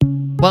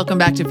Welcome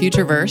back to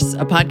Futureverse,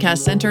 a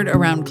podcast centered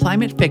around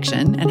climate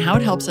fiction and how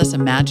it helps us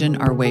imagine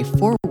our way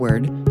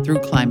forward through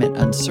climate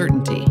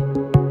uncertainty.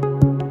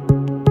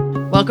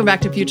 Welcome back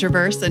to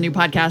Futureverse, a new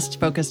podcast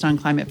focused on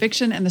climate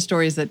fiction and the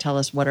stories that tell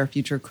us what our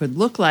future could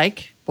look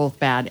like, both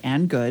bad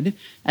and good.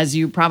 As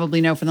you probably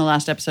know from the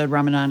last episode,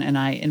 Ramadan and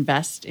I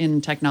invest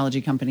in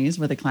technology companies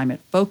with a climate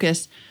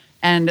focus.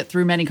 And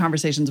through many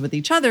conversations with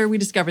each other, we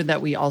discovered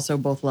that we also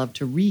both love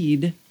to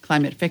read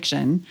climate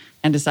fiction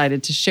and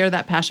decided to share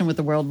that passion with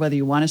the world, whether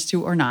you want us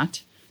to or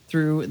not,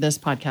 through this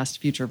podcast,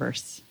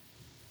 Futureverse.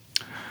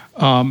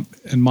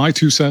 And my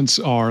 2 cents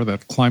are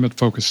that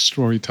climate-focused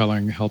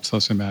storytelling helps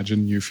us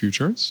imagine new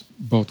futures,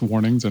 both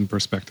warnings and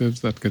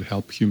perspectives that could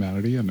help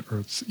humanity and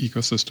Earth's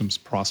ecosystems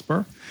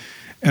prosper.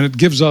 And it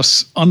gives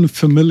us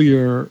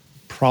unfamiliar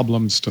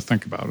problems to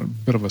think about. A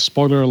bit of a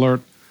spoiler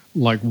alert,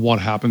 like what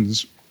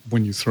happens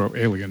when you throw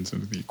aliens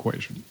into the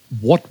equation.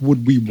 What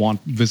would we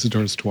want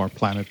visitors to our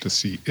planet to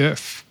see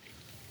if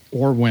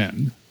or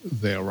when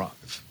they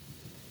arrive?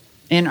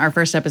 In our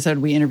first episode,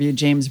 we interviewed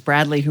James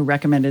Bradley, who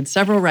recommended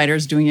several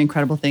writers doing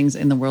incredible things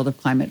in the world of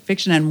climate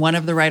fiction. And one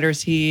of the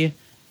writers he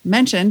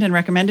mentioned and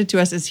recommended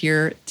to us is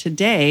here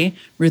today,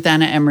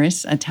 Ruthanna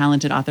Emrys, a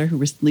talented author who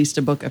released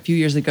a book a few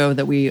years ago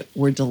that we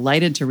were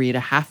delighted to read, A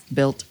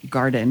Half-Built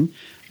Garden.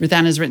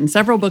 Ruthanna has written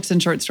several books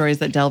and short stories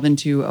that delve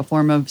into a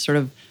form of sort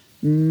of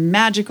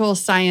magical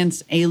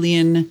science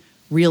alien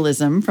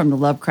realism, from the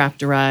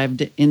Lovecraft-derived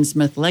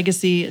Innsmouth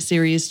Legacy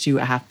series to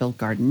A Half-Built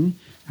Garden,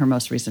 her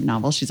most recent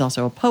novel. She's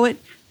also a poet,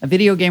 a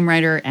video game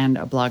writer, and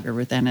a blogger.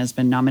 Ruthanna has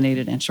been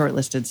nominated and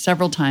shortlisted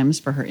several times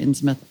for her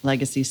Innsmouth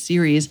Legacy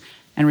series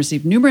and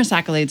received numerous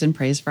accolades and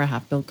praise for A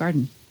Half-Built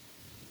Garden.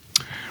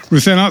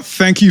 Ruthanna,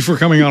 thank you for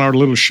coming on our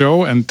little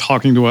show and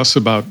talking to us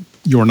about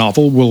your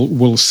novel.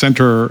 We'll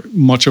center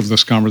much of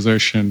this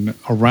conversation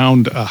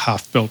around A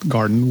Half-Built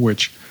Garden,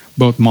 which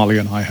both Molly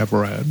and I have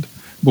read,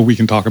 but we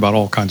can talk about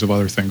all kinds of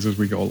other things as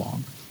we go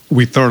along.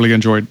 We thoroughly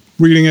enjoyed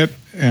reading it,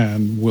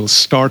 and we'll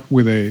start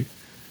with a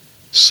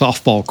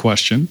softball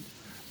question.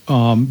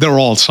 They're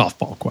all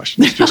softball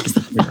questions, just to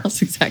be clear.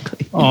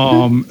 Exactly.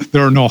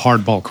 There are no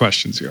hardball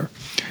questions here.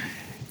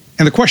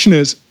 And the question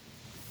is,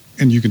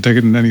 and you can take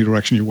it in any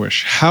direction you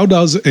wish, how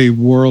does a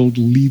world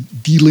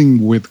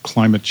dealing with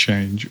climate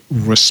change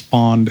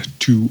respond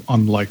to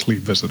unlikely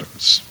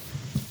visitors?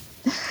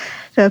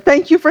 So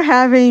thank you for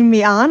having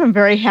me on. I'm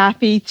very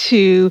happy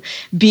to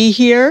be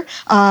here.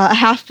 A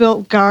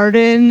Half-Built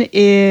Garden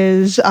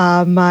is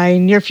my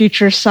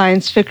near-future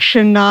science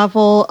fiction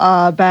novel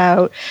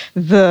about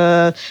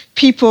the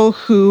people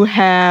who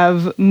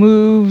have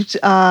moved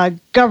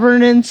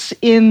governance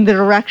in the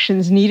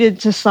directions needed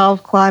to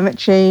solve climate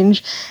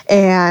change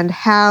and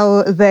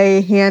how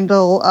they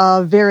handle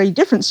a very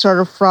different sort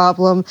of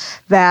problem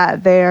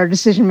that their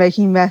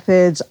decision-making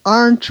methods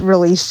aren't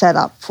really set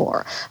up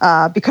for.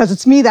 Because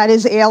it's me, that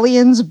is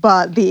aliens,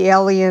 but the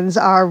aliens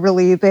are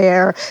really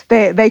there.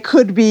 They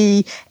could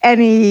be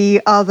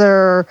any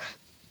other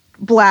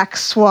black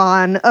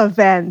swan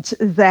event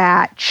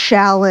that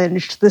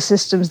challenged the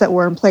systems that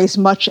were in place,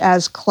 much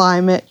as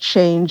climate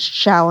change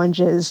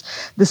challenges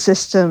the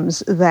systems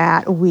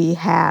that we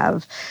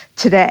have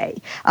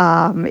today.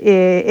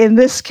 In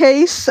this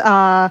case,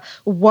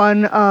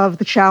 one of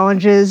the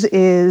challenges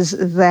is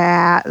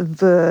that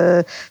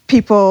the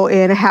people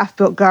in A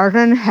Half-Built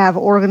Garden have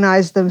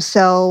organized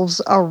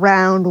themselves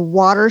around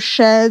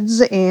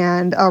watersheds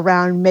and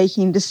around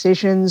making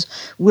decisions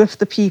with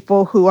the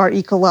people who are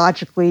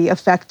ecologically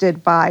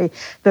affected by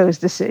those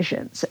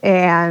decisions.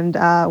 And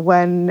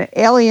when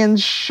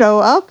aliens show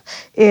up,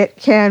 it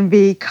can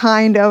be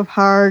kind of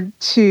hard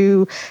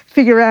to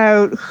figure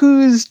out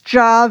whose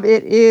job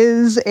it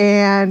is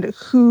and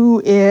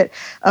who it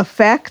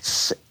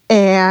affects,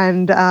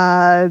 and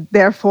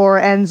therefore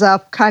ends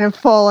up kind of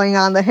falling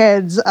on the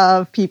heads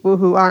of people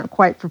who aren't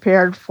quite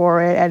prepared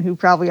for it and who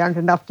probably aren't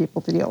enough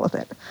people to deal with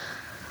it.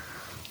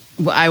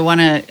 Well, I want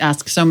to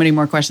ask so many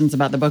more questions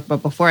about the book, but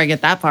before I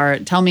get that far,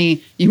 tell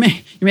me, you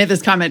made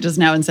this comment just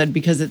now and said,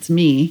 because it's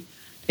me,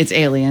 it's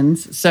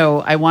aliens. So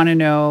I want to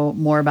know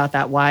more about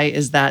that. Why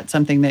is that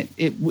something that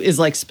it is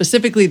like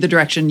specifically the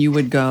direction you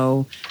would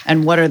go,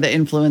 and what are the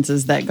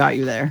influences that got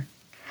you there?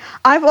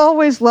 I've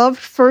always loved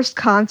first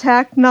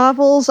contact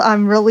novels.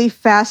 I'm really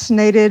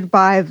fascinated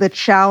by the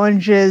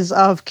challenges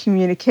of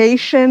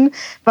communication,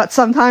 but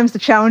sometimes the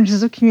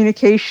challenges of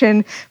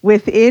communication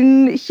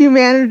within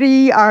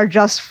humanity are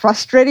just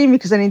frustrating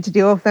because I need to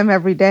deal with them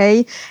every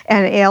day.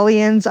 And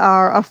aliens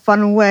are a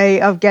fun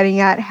way of getting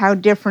at how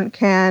different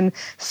can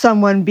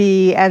someone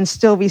be and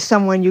still be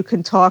someone you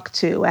can talk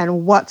to,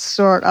 and what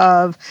sort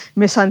of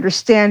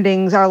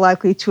misunderstandings are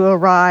likely to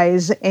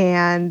arise,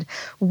 and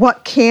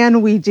what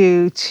can we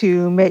do to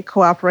make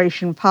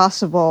cooperation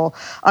possible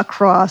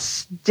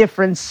across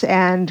difference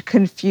and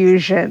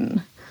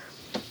confusion.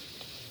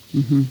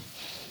 Mm-hmm.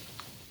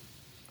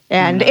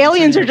 And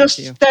aliens are just,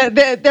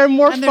 they're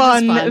more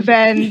fun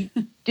than,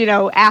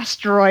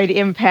 asteroid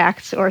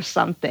impacts or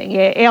something.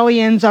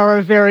 Aliens are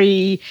a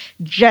very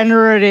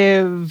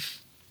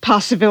generative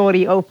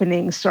possibility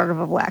opening sort of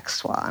a black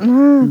swan.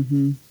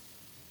 Mm-hmm.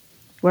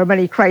 where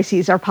many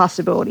crises are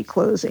possibility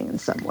closing in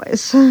some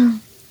ways.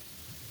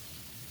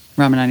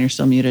 Ramanan, you're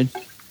still muted.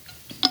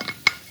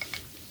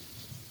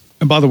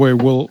 And by the way,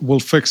 we'll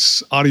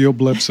fix audio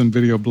blips and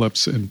video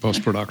blips in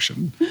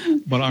post-production.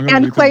 But I'm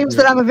going and claims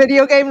that I'm a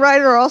video game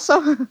writer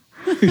also.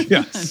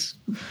 Yes.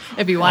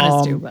 If you want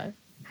us to, but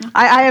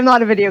I am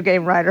not a video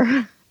game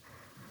writer.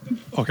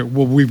 Okay,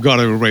 well, we've got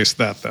to erase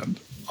that then.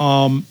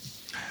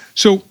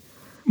 So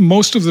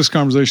most of this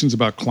conversation is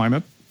about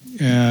climate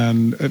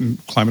and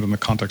climate in the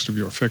context of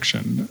your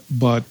fiction,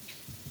 but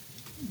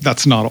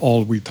that's not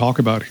all we talk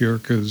about here,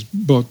 because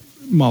both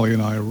Molly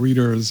and I are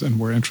readers and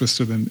we're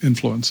interested in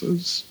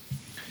influences.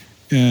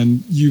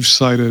 And you've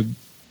cited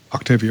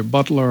Octavia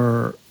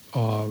Butler,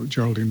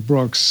 Geraldine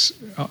Brooks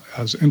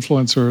as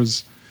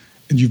influencers,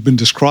 and you've been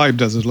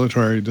described as a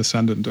literary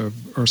descendant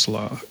of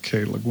Ursula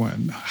K. Le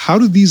Guin. How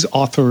do these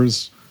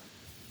authors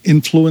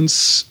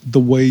influence the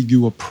way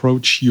you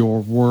approach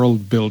your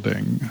world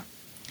building?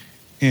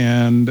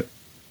 And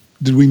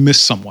did we miss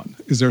someone?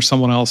 Is there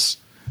someone else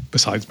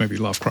besides maybe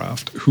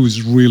Lovecraft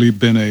who's really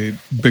been a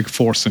big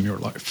force in your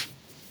life?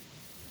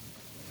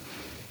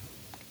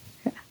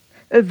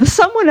 The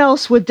someone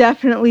else would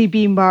definitely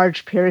be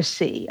Marge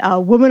Piercy.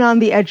 Woman on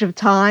the Edge of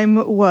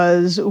Time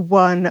was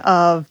one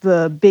of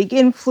the big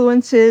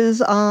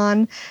influences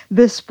on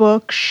this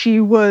book. She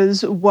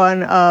was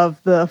one of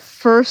the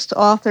first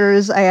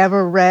authors I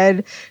ever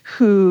read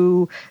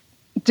who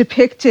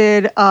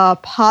depicted a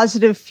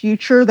positive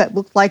future that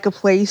looked like a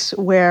place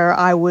where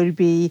I would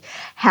be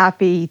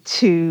happy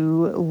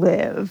to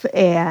live.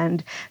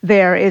 And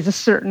there is a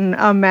certain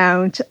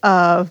amount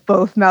of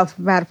both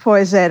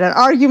Mattapoisett and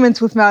arguments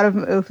with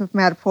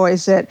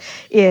Mattapoisett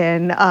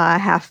in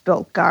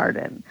Half-Built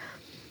Garden.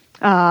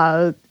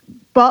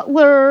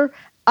 Butler,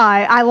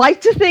 I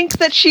like to think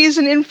that she's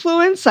an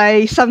influence.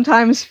 I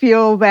sometimes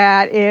feel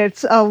that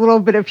it's a little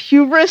bit of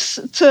hubris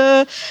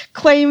to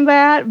claim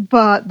that,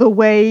 but the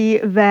way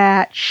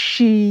that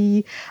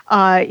she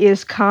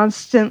is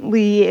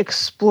constantly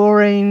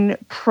exploring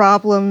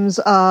problems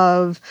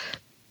of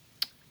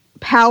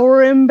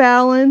power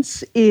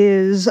imbalance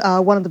is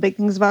one of the big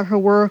things about her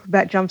work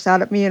that jumps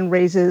out at me and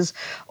raises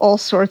all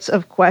sorts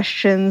of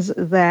questions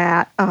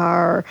that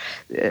are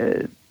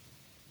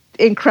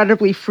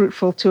incredibly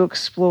fruitful to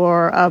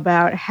explore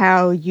about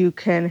how you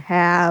can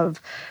have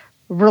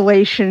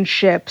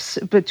relationships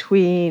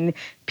between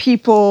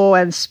people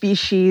and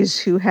species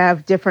who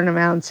have different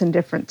amounts and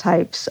different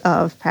types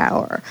of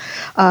power.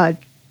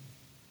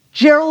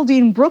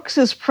 Geraldine Brooks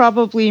is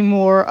probably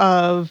more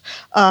of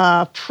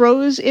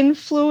prose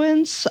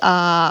influence.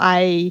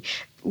 I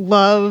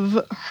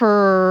love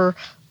her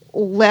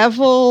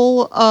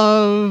level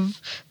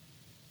of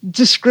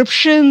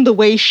description, the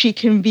way she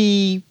can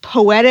be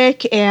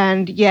poetic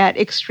and yet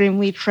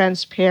extremely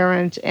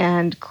transparent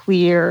and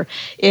clear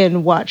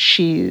in what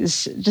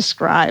she's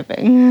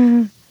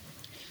describing.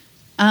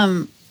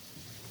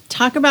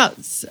 Talk about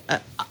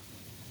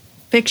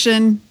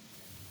fiction,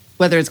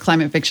 whether it's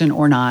climate fiction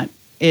or not,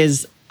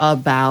 is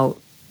about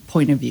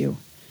point of view.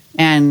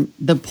 And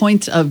the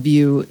points of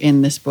view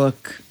in this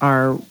book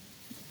are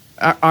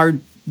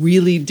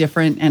really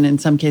different and in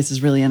some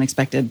cases really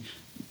unexpected.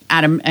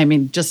 Adam, I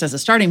mean, just as a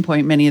starting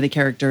point, many of the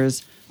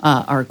characters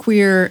are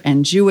queer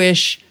and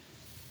Jewish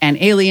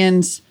and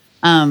aliens.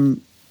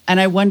 And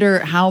I wonder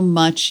how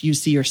much you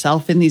see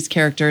yourself in these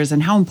characters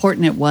and how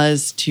important it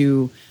was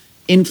to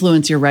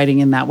influence your writing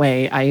in that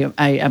way. I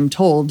am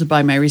told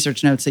by my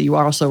research notes that you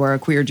also are a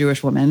queer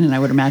Jewish woman, and I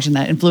would imagine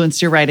that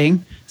influenced your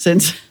writing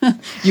since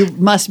you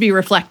must be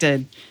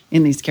reflected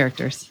in these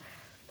characters.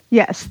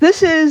 Yes,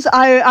 this is,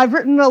 I've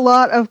written a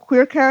lot of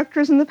queer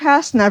characters in the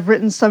past, and I've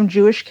written some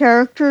Jewish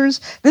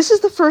characters. This is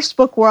the first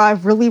book where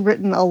I've really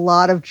written a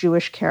lot of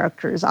Jewish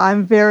characters.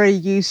 I'm very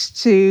used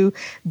to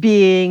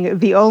being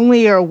the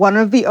only or one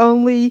of the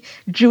only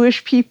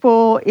Jewish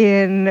people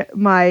in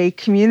my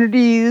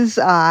communities.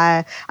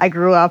 I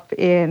grew up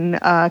in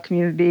a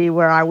community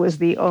where I was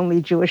the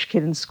only Jewish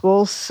kid in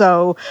school,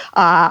 so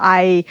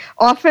I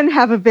often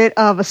have a bit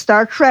of a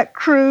Star Trek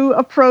crew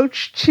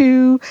approach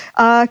to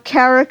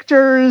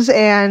characters,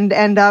 and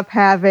end up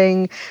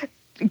having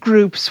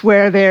groups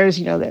where there's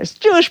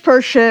Jewish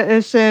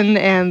person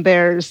and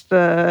there's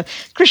the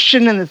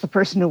Christian and there's the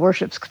person who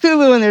worships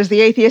Cthulhu and there's the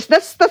atheist.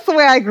 That's the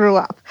way I grew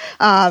up.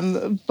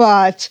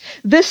 But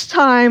this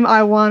time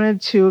I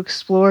wanted to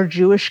explore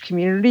Jewish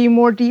community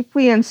more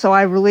deeply, and so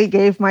I really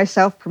gave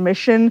myself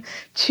permission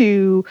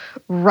to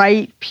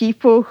write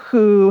people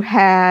who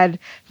had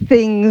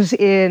things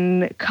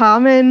in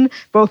common,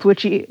 both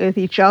with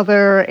each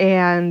other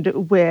and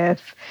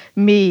with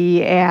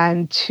me,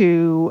 and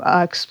to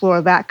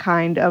explore that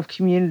kind of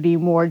community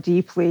more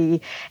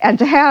deeply, and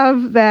to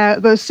have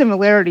those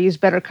similarities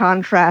better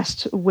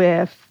contrast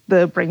with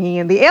the bringing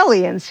in the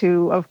aliens,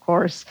 who, of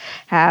course,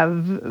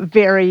 have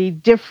very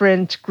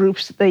different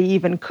groups that they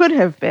even could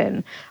have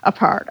been a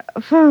part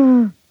of.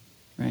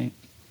 Right.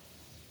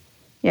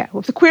 Yeah,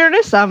 with the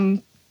queerness,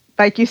 I'm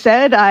like you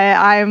said,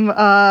 I'm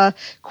a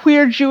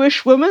queer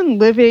Jewish woman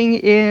living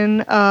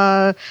in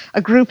a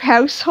group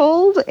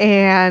household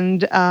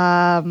and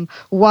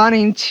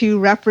wanting to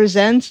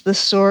represent the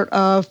sort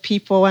of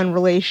people and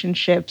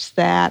relationships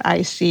that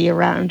I see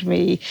around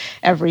me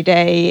every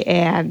day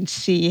and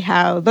see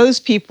how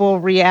those people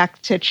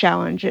react to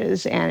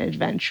challenges and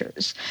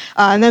adventures.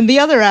 And then the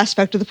other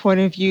aspect of the point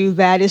of view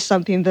that is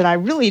something that I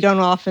really don't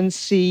often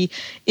see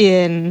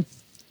in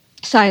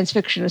science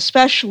fiction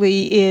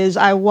especially is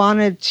I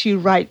wanted to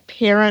write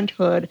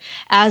parenthood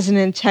as an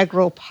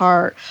integral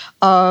part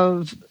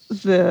of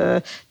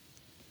the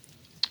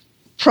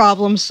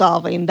problem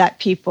solving that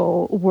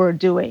people were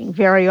doing.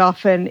 Very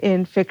often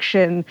in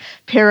fiction,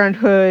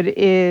 parenthood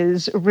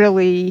is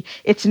really,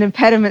 it's an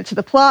impediment to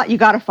the plot. You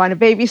got to find a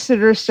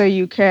babysitter so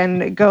you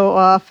can go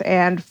off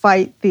and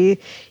fight the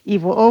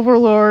evil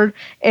overlord.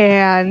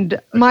 And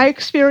my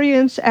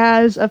experience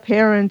as a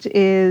parent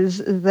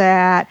is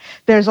that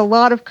there's a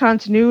lot of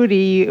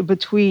continuity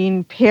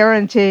between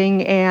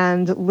parenting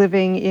and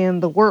living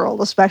in the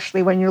world,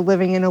 especially when you're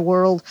living in a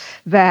world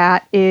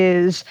that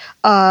is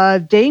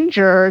a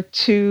danger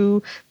to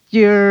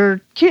your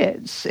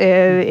kids.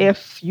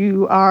 If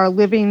you are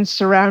living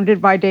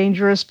surrounded by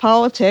dangerous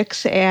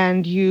politics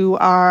and you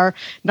are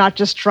not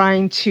just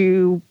trying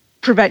to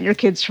prevent your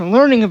kids from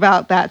learning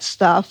about that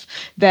stuff,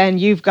 then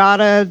you've got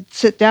to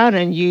sit down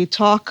and you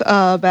talk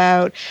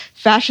about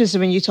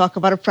fascism and you talk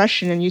about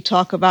oppression and you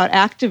talk about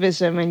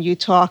activism and you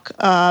talk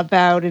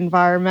about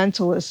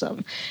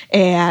environmentalism.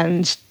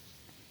 And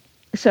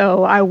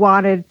so I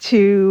wanted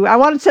to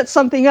set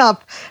something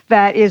up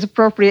that is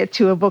appropriate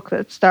to a book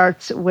that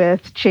starts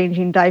with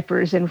changing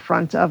diapers in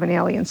front of an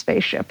alien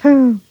spaceship.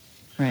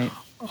 Right.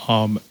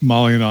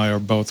 Molly and I are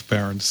both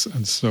parents,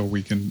 and so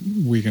we can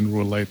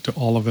relate to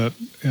all of it.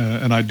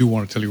 And I do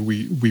want to tell you,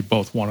 we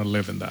both want to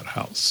live in that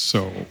house.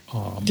 So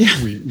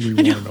we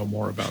want to know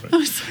more about it.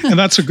 And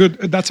that's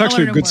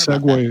actually a good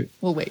segue.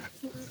 We'll wait.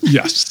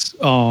 Yes,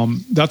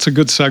 that's a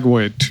good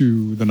segue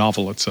to the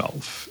novel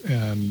itself.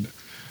 And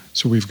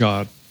so we've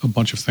got a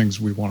bunch of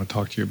things we want to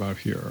talk to you about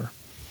here.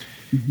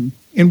 Mm-hmm.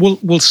 And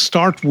we'll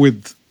start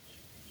with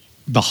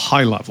the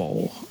high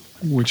level,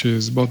 which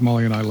is both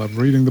Molly and I love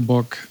reading the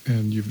book,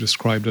 and you've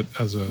described it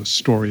as a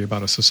story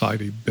about a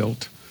society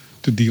built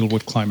to deal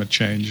with climate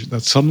change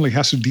that suddenly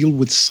has to deal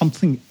with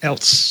something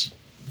else,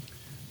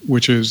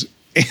 which is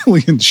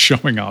aliens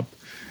showing up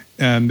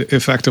and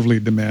effectively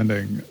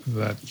demanding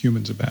that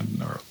humans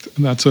abandon Earth.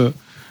 And that's a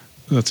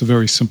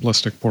very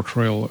simplistic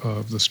portrayal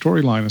of the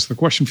storyline. So the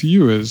question for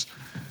you is,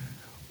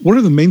 what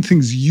are the main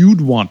things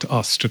you'd want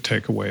us to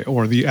take away,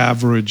 or the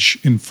average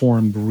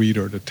informed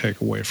reader to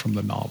take away from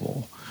the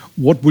novel?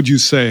 What would you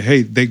say,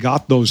 hey, they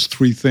got those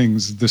three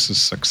things, this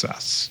is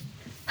success?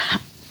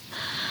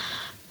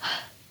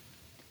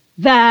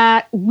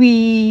 That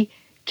we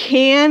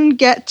can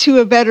get to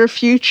a better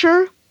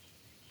future,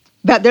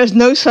 that there's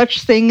no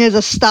such thing as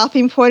a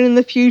stopping point in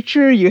the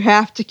future. You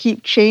have to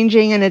keep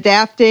changing and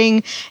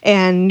adapting,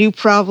 and new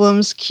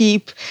problems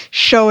keep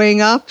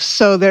showing up.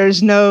 So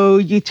there's no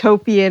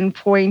utopian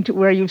point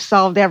where you've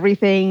solved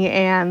everything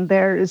and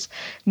there's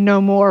no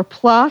more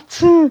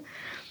plot.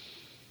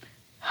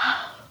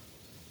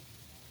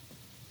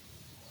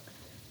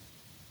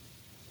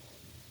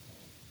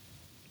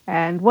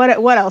 And what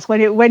else?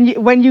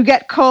 When you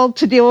get called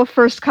to deal with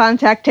first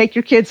contact, take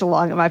your kids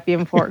along. It might be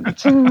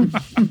important.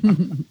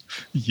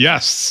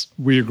 Yes,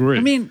 we agree.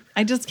 I mean,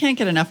 I just can't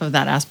get enough of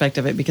that aspect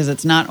of it, because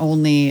it's not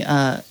only,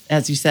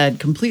 as you said,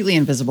 completely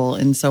invisible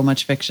in so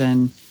much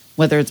fiction,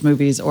 whether it's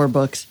movies or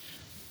books,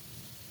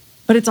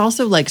 but it's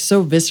also like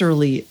so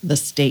viscerally the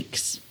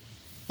stakes.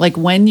 Like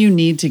when you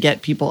need to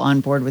get people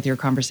on board with your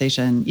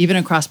conversation, even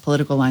across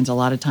political lines, a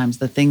lot of times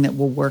the thing that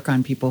will work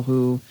on people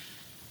who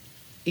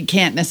it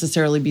can't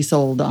necessarily be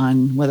sold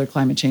on whether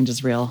climate change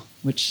is real,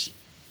 which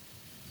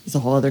is a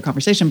whole other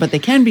conversation, but they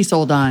can be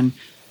sold on,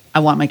 I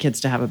want my kids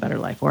to have a better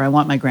life, or I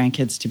want my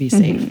grandkids to be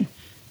safe. Mm-hmm.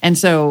 And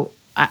so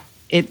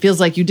it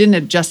feels like you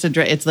didn't just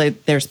address, it's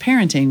like there's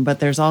parenting, but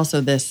there's also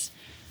this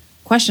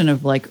question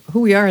of like who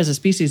we are as a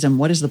species and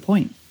what is the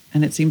point?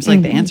 And it seems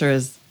like the answer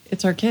is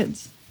it's our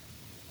kids.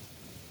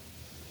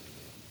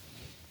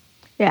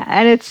 Yeah,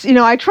 and it's,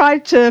 I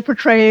tried to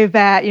portray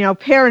that,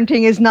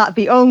 parenting is not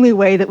the only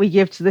way that we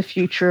give to the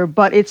future,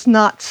 but it's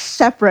not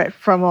separate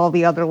from all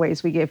the other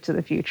ways we give to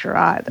the future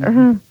either.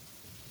 Mm-hmm.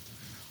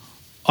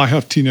 I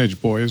have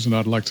teenage boys, and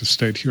I'd like to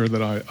state here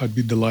that I'd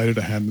be delighted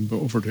to hand them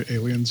over to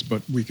aliens,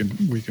 but we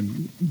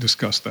can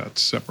discuss that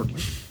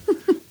separately.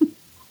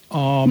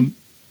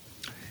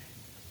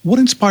 What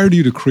inspired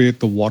you to create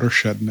the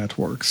watershed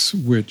networks,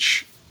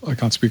 which I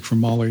can't speak for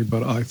Molly,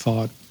 but I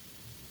thought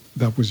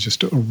that was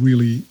just a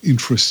really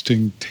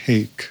interesting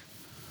take,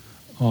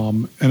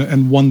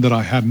 and one that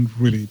I hadn't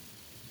really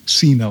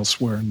seen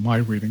elsewhere in my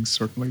readings,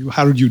 certainly.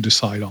 How did you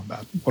decide on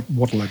that?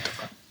 What led to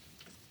that?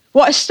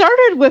 Well, I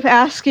started with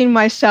asking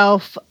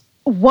myself,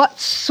 what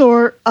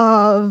sort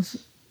of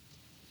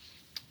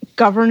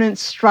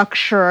governance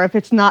structure, if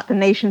it's not the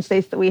nation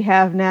states that we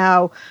have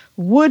now,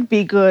 would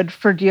be good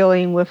for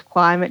dealing with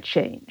climate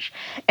change.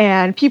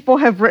 And people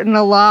have written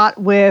a lot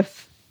with,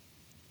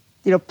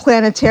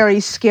 planetary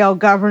scale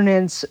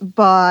governance,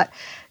 but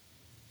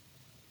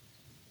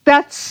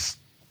that's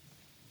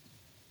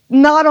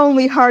not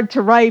only hard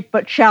to write,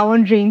 but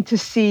challenging to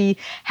see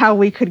how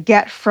we could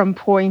get from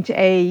point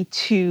A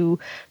to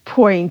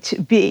point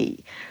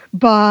B.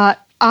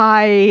 But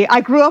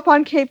I grew up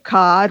on Cape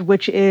Cod,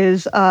 which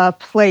is a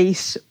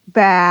place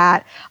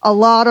that a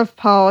lot of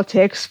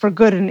politics, for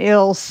good and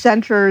ill,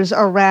 centers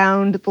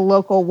around the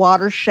local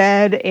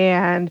watershed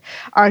and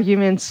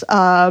arguments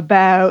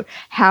about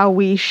how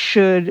we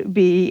should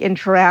be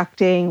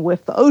interacting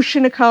with the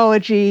ocean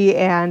ecology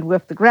and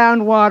with the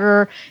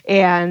groundwater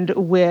and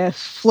with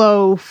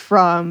flow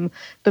from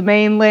the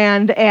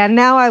mainland. And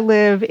now I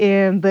live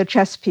in the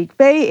Chesapeake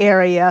Bay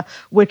area,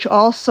 which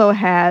also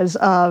has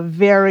a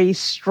very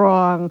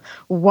strong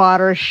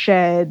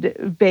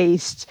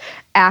watershed-based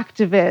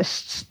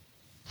activists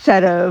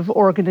set of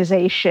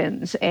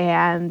organizations.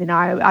 And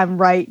I'm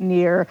right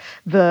near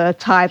the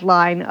tide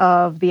line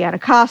of the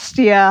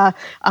Anacostia.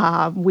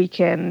 We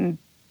can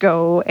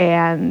go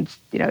and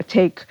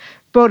take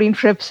boating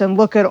trips and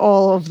look at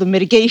all of the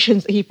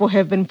mitigations that people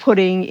have been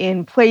putting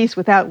in place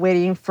without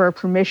waiting for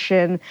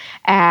permission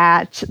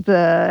at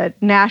the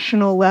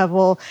national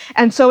level.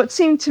 And so it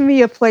seemed to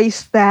me a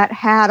place that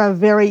had a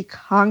very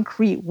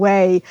concrete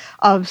way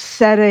of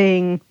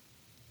setting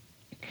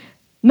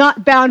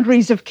not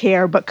boundaries of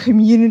care, but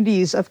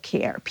communities of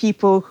care,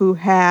 people who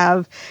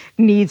have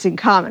needs in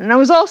common. And I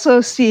was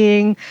also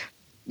seeing,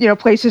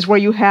 places where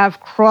you have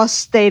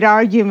cross-state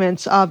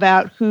arguments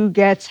about who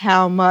gets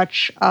how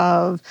much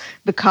of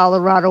the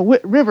Colorado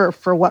River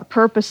for what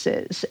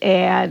purposes,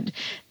 and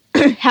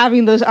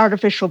having those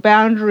artificial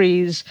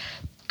boundaries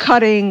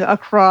cutting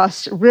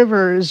across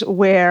rivers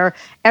where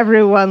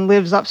everyone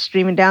lives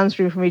upstream and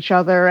downstream from each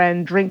other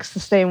and drinks the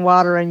same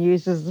water and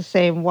uses the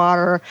same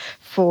water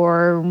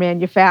for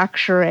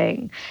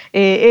manufacturing.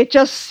 It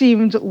just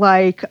seemed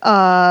like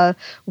a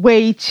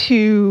way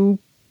to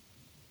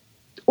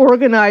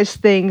organize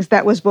things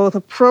that was both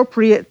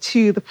appropriate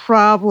to the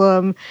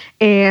problem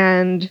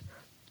and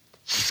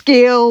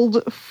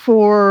scaled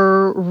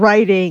for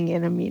writing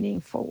in a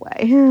meaningful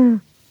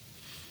way.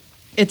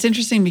 It's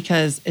interesting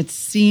because it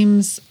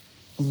seems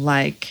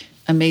like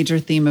a major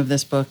theme of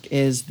this book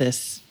is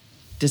this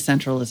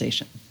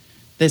decentralization.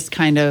 This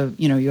kind of,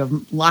 you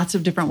have lots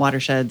of different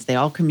watersheds. They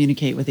all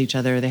communicate with each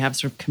other. They have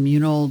sort of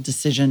communal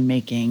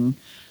decision-making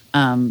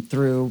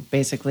through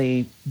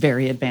basically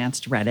very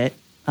advanced Reddit,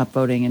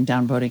 upvoting and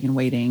downvoting and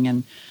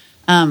weighting.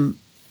 And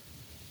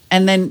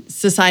then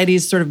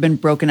society's sort of been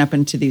broken up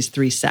into these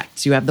three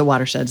sects. You have the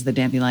watersheds, the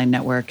dandelion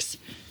networks.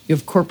 You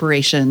have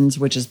corporations,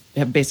 which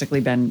have basically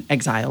been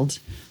exiled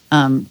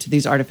to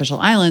these artificial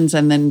islands,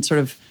 and then sort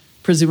of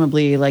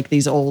presumably like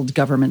these old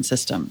government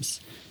systems.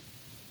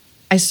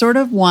 I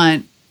don't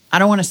want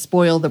to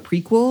spoil the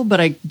prequel, but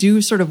I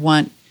do sort of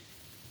want,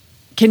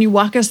 can you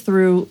walk us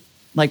through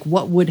like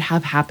what would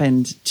have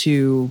happened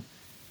to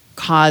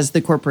cause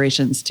the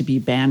corporations to be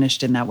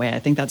banished in that way? I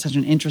think that's such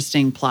an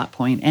interesting plot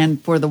point,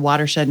 and for the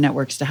watershed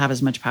networks to have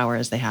as much power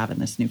as they have in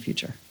this new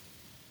future.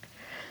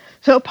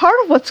 So part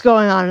of what's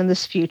going on in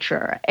this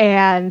future,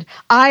 and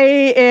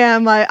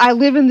I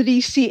live in the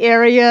DC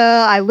area,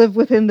 I live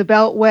within the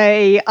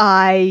Beltway,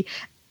 I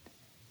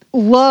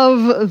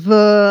love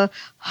the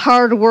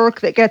hard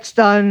work that gets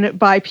done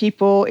by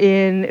people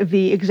in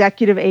the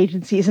executive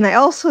agencies. And I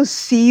also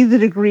see the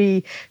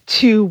degree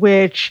to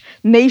which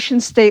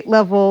nation-state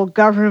level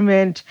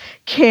government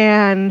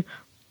can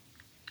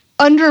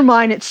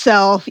undermine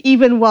itself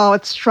even while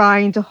it's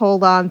trying to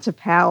hold on to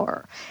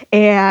power.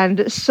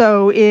 And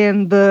so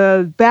in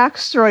the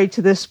backstory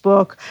to this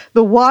book,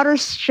 the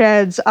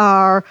watersheds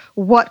are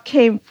what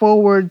came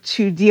forward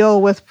to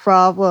deal with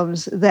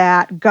problems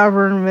that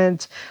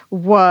government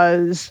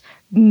was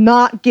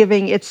not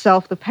giving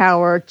itself the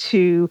power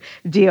to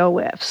deal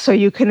with. So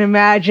you can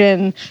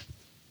imagine,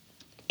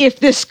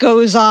 if this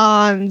goes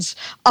on,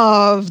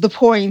 of the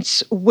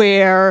points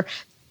where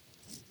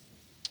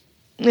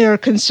their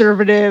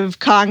conservative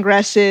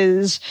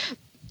Congresses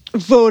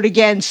vote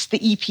against the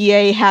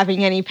EPA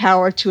having any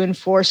power to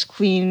enforce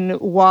clean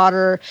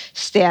water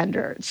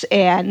standards.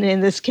 And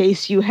in this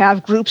case, you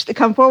have groups that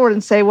come forward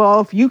and say,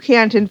 well, if you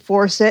can't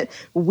enforce it,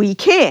 we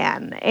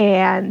can.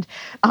 And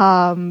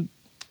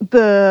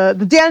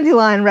the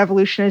dandelion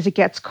revolution, as it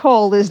gets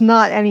called, is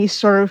not any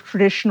sort of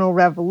traditional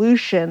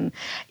revolution.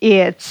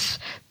 It's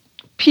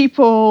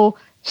people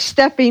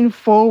stepping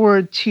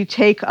forward to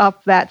take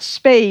up that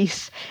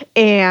space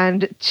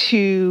and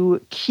to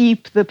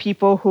keep the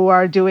people who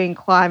are doing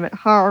climate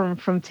harm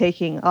from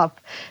taking up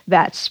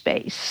that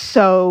space.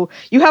 So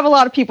you have a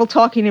lot of people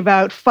talking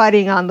about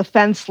fighting on the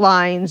fence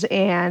lines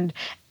and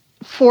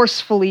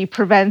forcefully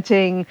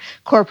preventing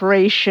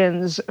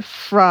corporations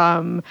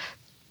from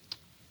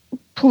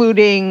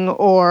polluting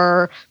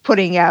or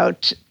putting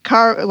out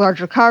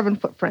larger carbon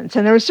footprints.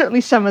 And there is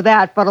certainly some of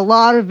that, but a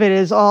lot of it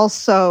is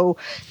also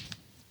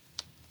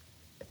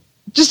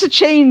just a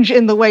change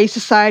in the way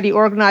society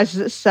organizes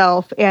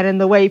itself and in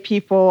the way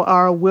people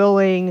are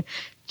willing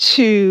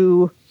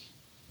to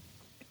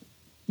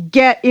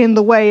get in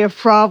the way of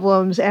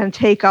problems and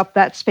take up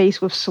that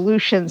space with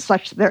solutions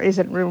such that there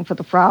isn't room for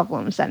the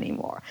problems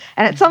anymore.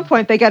 And at some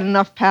point, they get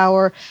enough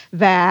power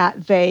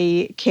that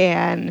they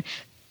can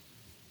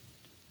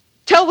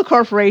tell the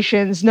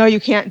corporations, no, you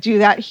can't do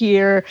that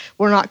here.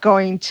 We're not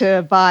going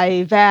to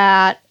buy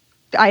that.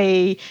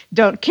 I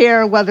don't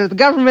care whether the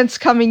government's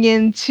coming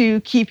in to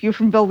keep you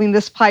from building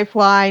this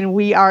pipeline.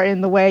 We are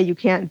in the way. You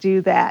can't do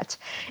that.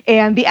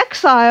 And the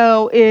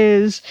exile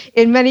is,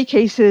 in many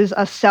cases,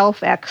 a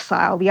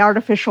self-exile. The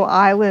artificial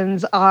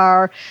islands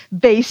are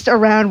based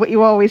around what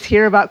you always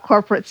hear about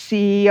corporate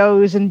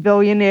CEOs and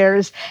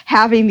billionaires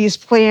having these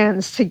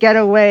plans to get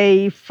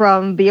away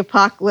from the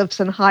apocalypse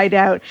and hide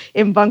out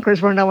in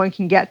bunkers where no one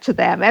can get to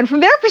them. And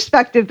from their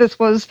perspective, this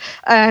was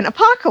an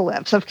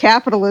apocalypse of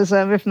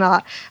capitalism, if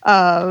not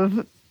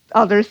of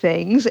other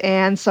things.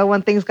 And so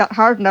when things got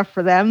hard enough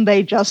for them,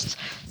 they just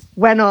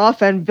went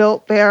off and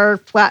built their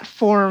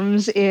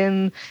platforms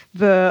in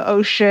the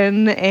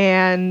ocean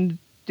and,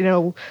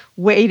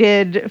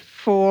 waited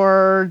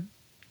for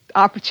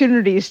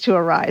opportunities to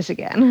arise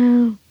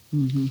again.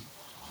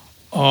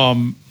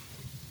 Mm-hmm.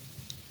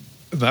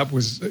 That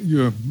was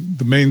the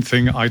main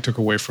thing I took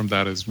away from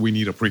that is we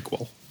need a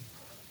prequel.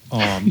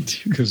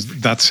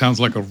 Because that sounds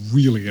like a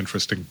really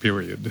interesting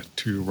period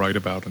to write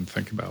about and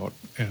think about,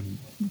 and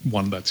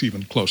one that's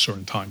even closer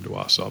in time to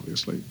us,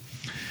 obviously.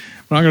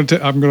 But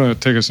I'm going to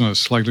take us in a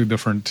slightly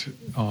different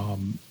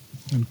and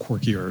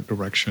quirkier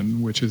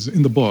direction, which is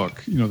in the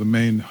book. The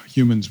main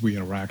humans we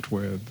interact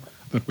with,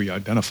 that we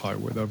identify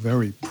with, are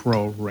very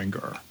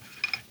pro-Ringer,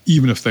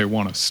 even if they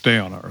want to stay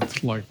on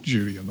Earth, like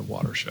Judy and the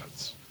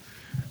Watersheds.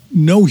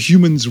 No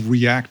humans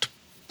react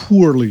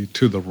poorly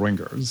to the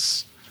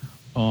Ringers.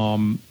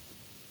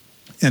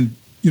 And,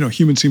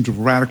 humans seem to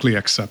radically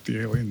accept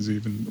the aliens,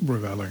 even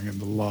reveling in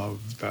the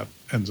love that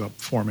ends up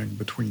forming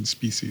between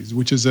species,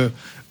 which is a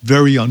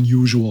very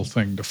unusual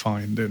thing to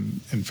find in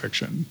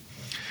fiction.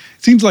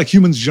 It seems like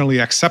humans generally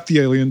accept the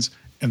aliens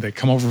and they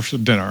come over for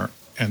dinner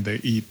and they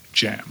eat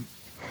jam.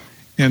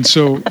 And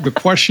so the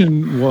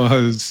question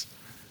was,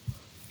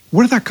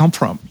 where did that come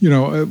from?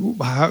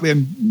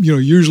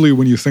 Usually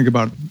when you think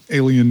about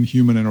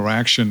alien-human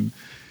interaction,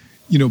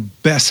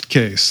 best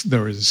case,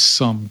 there is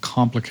some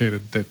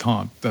complicated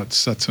détente that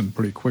sets in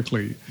pretty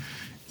quickly.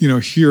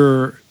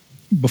 Here,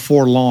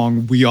 before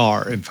long, we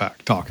are, in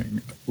fact,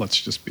 talking.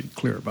 Let's just be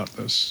clear about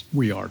this.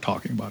 We are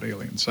talking about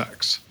alien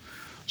sex.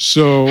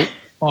 So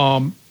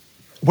where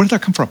did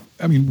that come from?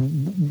 I mean,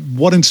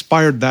 what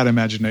inspired that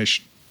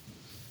imagination?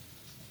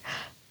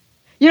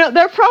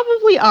 There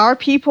probably are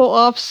people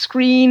off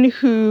screen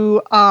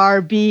who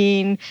are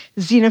being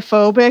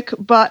xenophobic,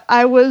 but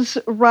I was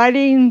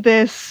writing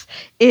this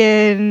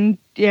in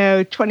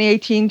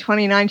 2018,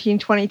 2019,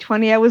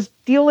 2020. I was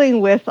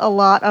dealing with a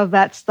lot of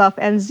that stuff,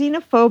 and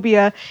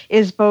xenophobia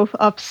is both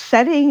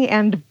upsetting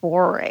and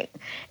boring.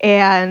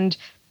 And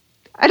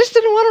I just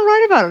didn't want to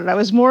write about it. I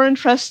was more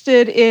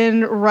interested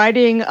in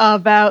writing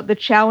about the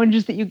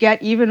challenges that you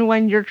get even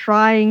when you're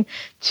trying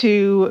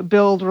to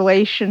build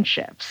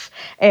relationships.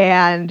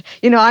 And,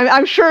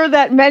 I'm sure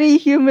that many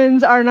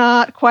humans are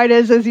not quite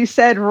as you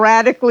said,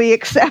 radically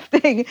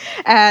accepting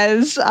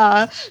as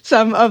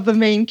some of the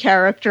main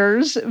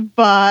characters.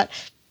 But,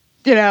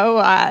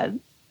 I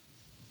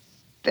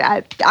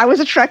was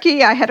a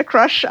Trekkie. I had a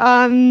crush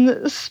on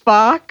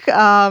Spock.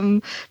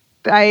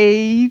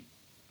 I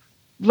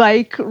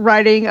like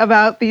writing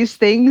about these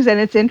things, and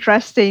it's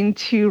interesting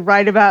to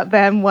write about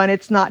them when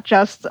it's not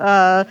just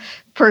a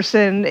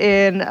person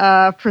in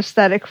a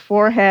prosthetic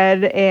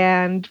forehead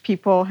and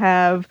people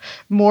have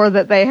more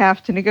that they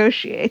have to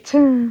negotiate.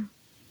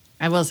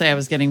 I will say I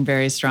was getting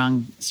very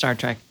strong Star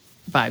Trek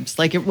vibes.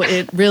 Like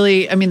it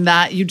really,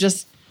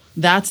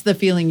 that's the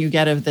feeling you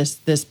get of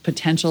this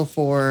potential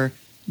for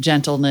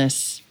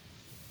gentleness,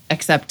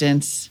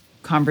 acceptance,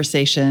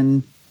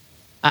 conversation,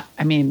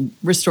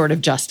 restorative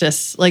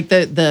justice, like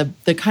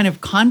the kind of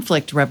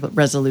conflict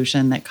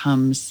resolution that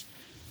comes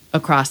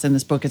across in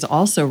this book is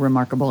also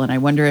remarkable. And I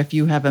wonder if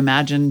you have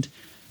imagined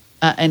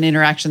an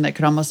interaction that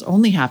could almost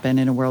only happen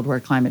in a world where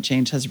climate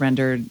change has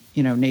rendered,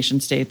 nation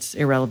states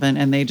irrelevant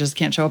and they just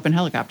can't show up in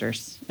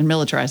helicopters and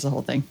militarize the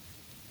whole thing.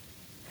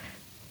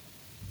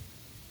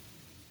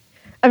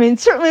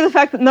 Certainly the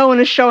fact that no one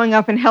is showing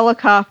up in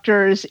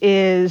helicopters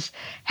is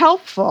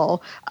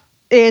helpful.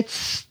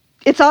 It's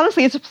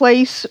honestly, it's a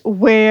place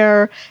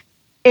where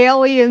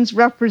aliens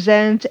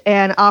represent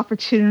an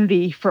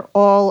opportunity for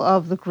all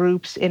of the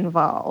groups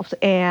involved.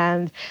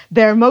 And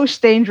they're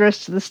most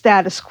dangerous to the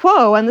status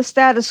quo. And the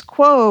status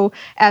quo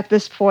at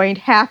this point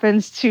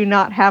happens to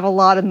not have a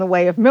lot in the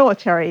way of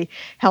military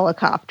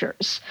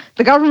helicopters.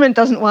 The government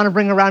doesn't want to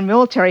bring around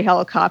military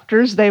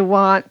helicopters. They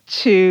want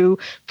to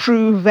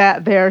prove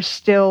that they're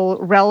still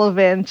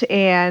relevant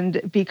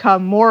and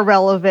become more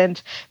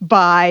relevant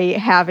by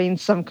having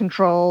some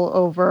control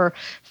over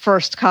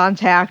first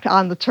contact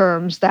on the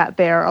terms that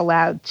they're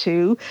allowed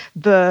to.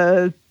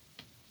 The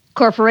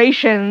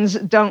corporations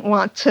don't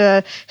want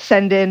to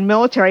send in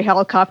military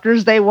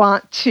helicopters. They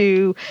want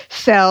to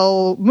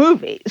sell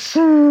movies.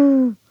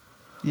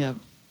 Yeah.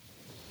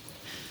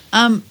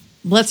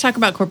 Let's talk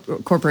about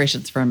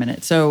corporations for a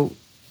minute. So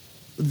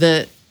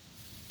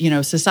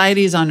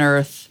societies on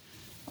Earth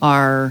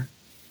are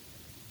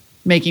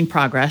making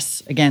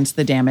progress against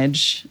the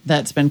damage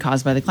that's been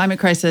caused by the climate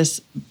crisis,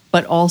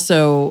 but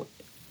also,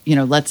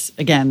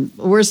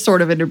 we're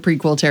sort of into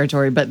prequel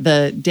territory, but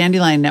the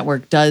Dandelion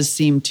Network does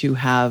seem to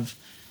have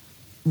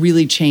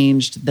really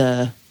changed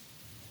the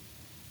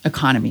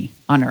economy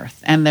on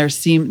Earth. And there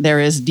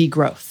is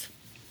degrowth,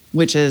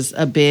 which is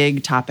a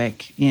big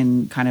topic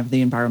in kind of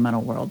the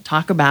environmental world.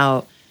 Talk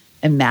about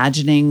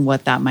imagining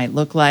what that might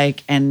look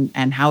like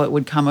and how it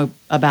would come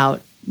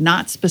about,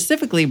 not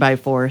specifically by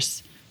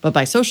force, but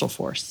by social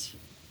force.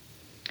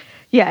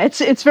 Yeah,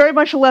 it's very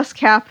much a less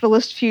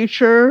capitalist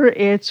future.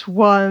 It's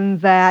one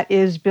that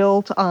is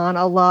built on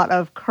a lot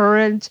of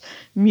current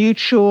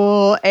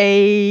mutual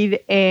aid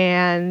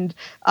and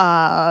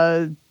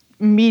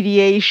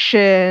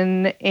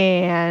mediation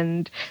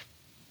and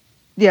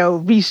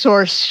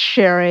resource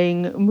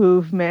sharing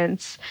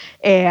movements,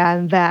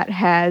 and that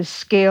has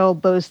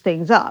scaled those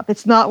things up.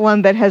 It's not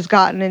one that has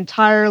gotten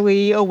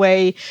entirely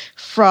away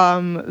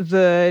from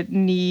the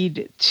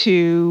need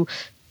to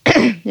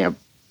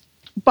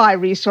buy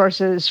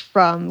resources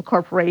from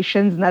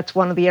corporations, and that's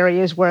one of the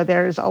areas where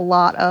there's a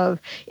lot of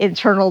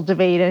internal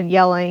debate and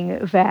yelling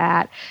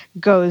that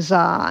goes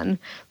on.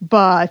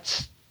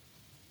 But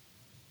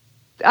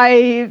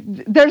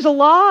there's a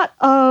lot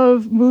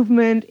of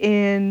movement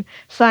in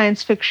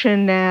science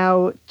fiction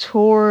now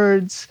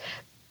towards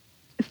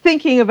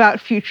thinking about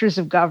futures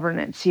of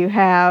governance. You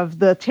have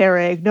the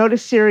Terra Ignota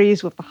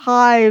series with the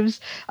hives.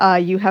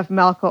 You have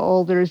Malka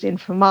Older's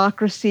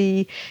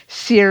Infomocracy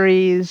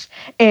series.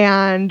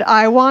 And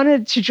I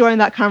wanted to join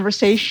that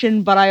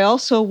conversation, but I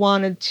also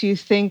wanted to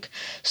think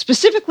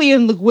specifically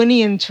in Le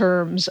Guinian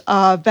terms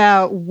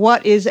about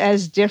what is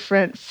as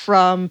different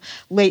from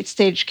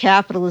late-stage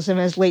capitalism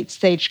as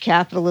late-stage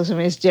capitalism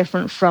is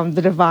different from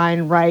the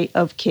divine right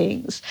of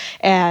kings.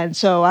 And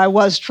so I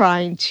was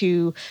trying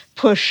to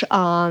push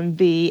on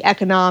the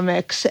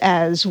economics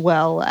as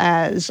well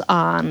as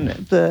on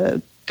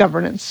the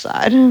governance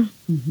side.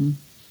 Mm-hmm.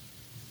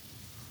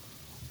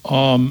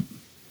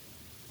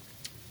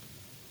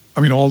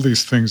 All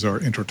these things are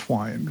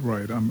intertwined,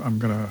 right? I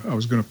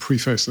was gonna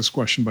preface this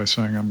question by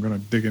saying I'm gonna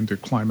dig into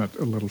climate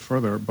a little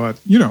further, but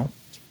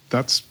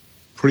that's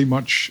pretty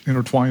much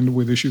intertwined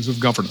with issues of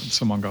governance,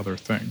 among other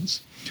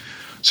things.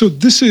 So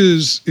this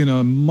is, in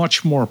a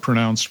much more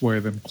pronounced way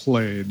than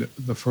Clade,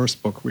 the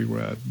first book we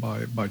read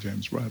by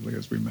James Bradley,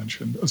 as we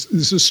mentioned. This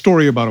is a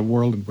story about a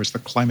world in which the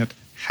climate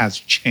has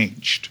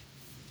changed.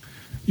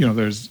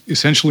 There's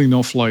essentially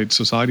no flight.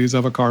 Societies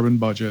have a carbon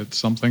budget.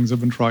 Some things have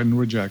been tried and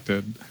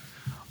rejected.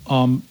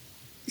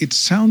 It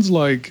sounds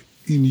like,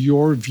 in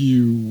your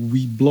view,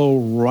 we blow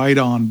right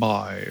on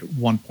by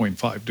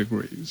 1.5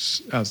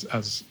 degrees, as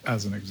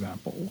an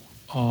example.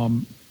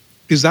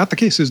 Is that the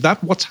case? Is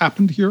that what's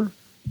happened here?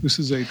 This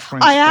is a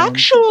transform. I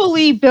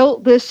actually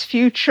built this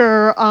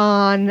future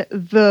on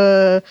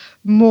the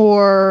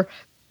more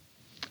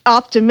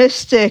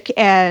optimistic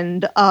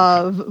end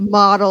of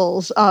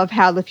models of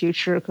how the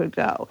future could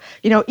go.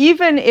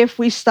 Even if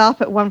we stop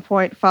at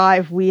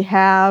 1.5, we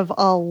have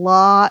a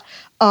lot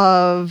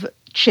of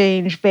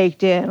change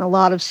baked in, a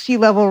lot of sea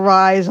level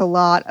rise, a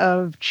lot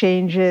of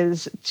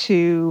changes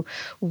to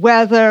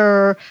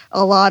weather,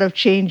 a lot of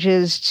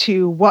changes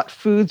to what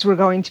foods we're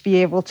going to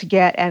be able to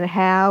get and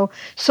how.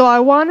 So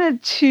I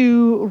wanted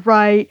to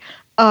write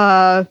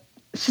a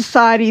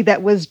society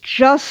that was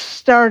just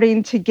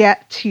starting to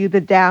get to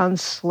the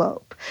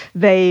downslope.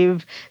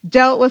 They've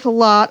dealt with a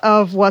lot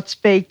of what's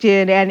baked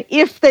in, and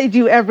if they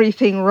do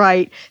everything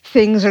right,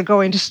 things are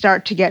going to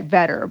start to get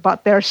better.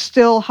 But they're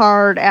still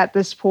hard at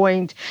this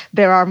point.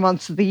 There are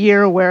months of the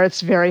year where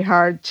it's very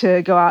hard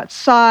to go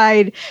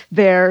outside.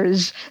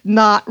 There's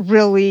not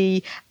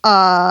really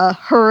a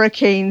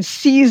hurricane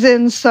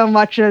season so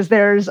much as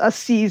there's a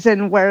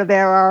season where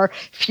there are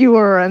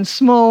fewer and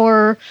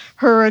smaller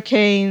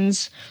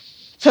hurricanes.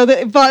 So,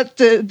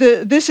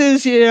 this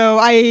is,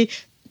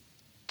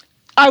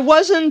 I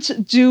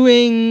wasn't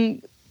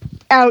doing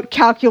out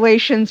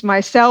calculations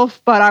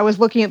myself, but I was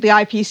looking at the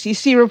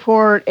IPCC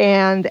report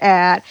and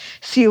at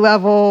sea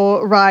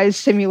level rise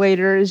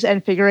simulators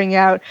and figuring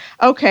out,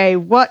 okay,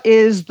 what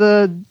is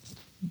the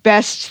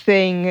best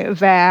thing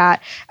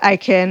that I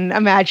can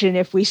imagine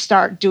if we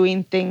start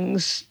doing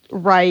things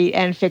right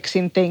and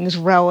fixing things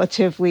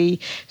relatively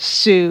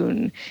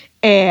soon.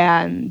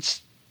 And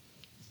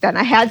then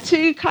I had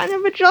to kind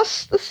of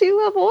adjust the sea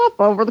level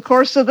up over the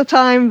course of the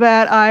time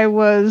that I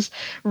was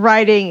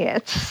writing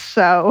it.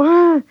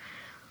 So,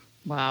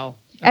 wow.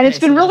 Okay, and it's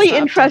been really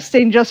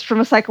interesting just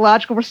from a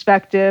psychological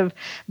perspective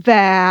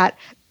that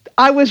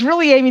I was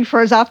really aiming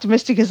for as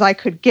optimistic as I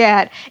could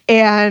get.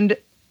 And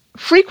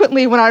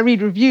frequently when I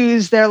read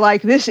reviews, they're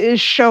like, this is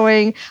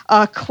showing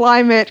a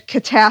climate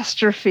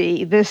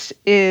catastrophe. This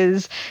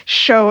is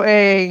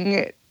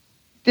showing,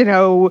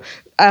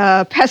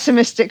 a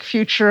pessimistic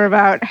future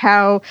about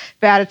how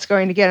bad it's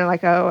going to get. And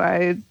like,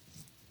 I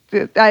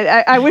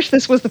wish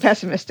this was the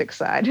pessimistic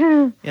side.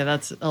 Yeah,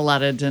 that's a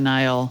lot of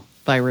denial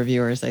by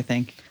reviewers, I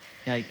think.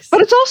 Yikes.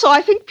 But it's also,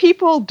 I think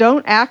people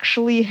don't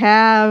actually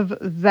have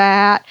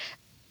that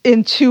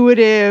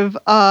intuitive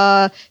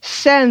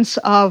sense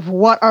of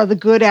what are the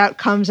good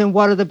outcomes and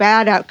what are the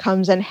bad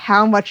outcomes and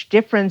how much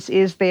difference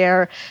is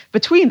there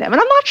between them.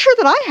 And I'm not sure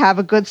that I have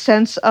a good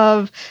sense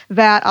of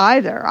that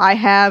either. I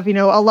have,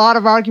 a lot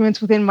of arguments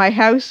within my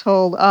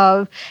household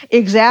of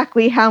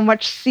exactly how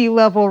much sea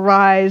level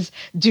rise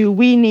do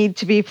we need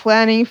to be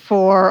planning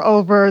for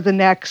over the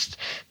next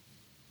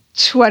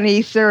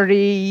 20,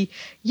 30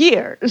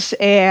 years.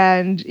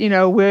 And,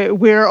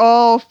 we're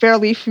all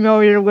fairly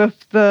familiar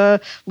with the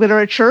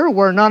literature.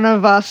 We're none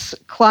of us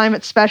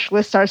climate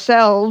specialists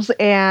ourselves,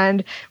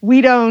 and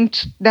we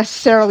don't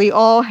necessarily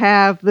all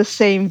have the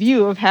same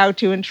view of how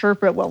to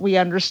interpret what we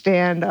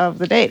understand of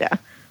the data.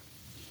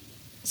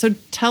 So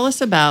tell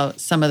us about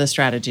some of the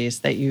strategies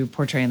that you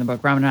portray in the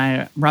book.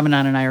 Ramanan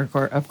and I,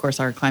 of course,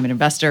 are climate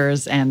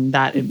investors, and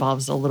that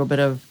involves a little bit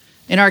of,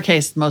 in our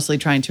case, mostly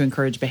trying to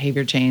encourage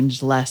behavior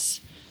change, less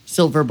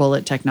silver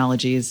bullet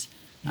technologies.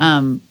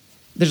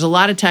 There's a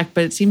lot of tech,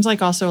 but it seems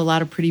like also a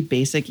lot of pretty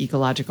basic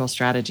ecological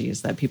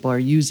strategies that people are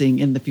using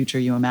in the future,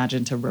 you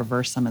imagine, to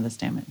reverse some of this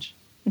damage.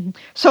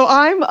 So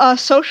I'm a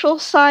social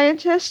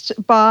scientist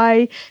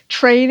by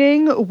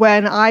training.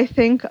 When I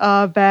think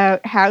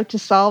about how to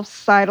solve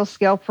societal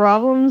scale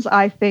problems,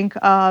 I think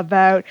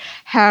about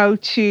how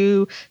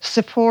to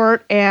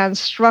support and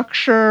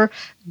structure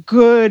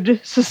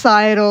good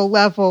societal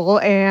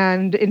level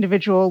and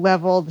individual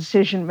level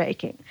decision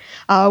making.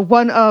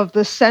 One of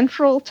the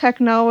central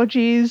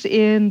technologies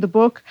in the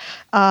book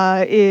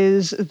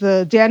is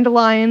the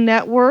dandelion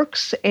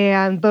networks,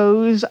 and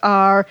those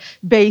are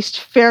based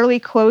fairly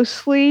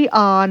closely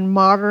on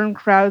modern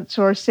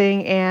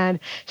crowdsourcing and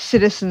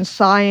citizen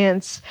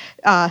science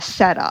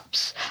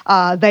setups.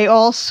 They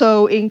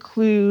also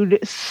include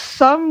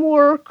some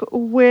work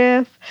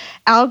with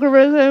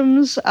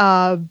algorithms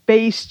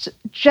based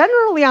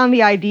generally on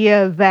the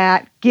idea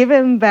that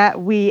given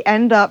that we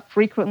end up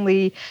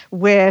frequently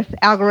with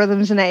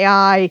algorithms and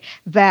AI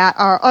that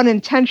are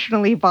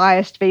unintentionally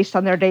biased based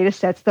on their data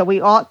sets, that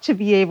we ought to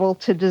be able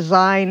to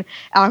design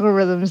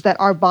algorithms that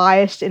are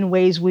biased in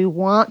ways we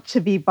want to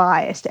be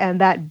biased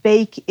and that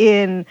bake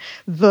in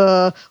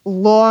the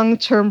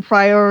long-term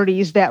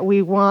priorities that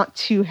we want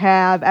to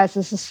have as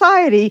a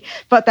society,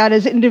 but that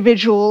as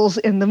individuals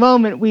in the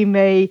moment we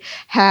may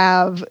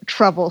have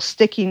trouble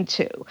sticking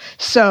to.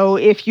 So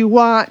if you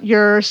want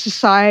your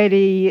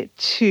society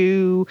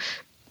to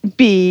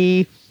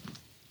be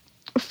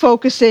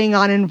focusing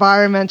on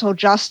environmental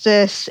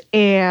justice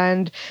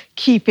and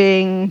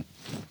keeping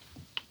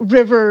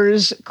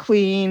rivers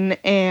clean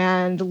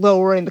and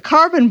lowering the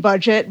carbon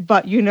budget,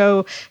 but you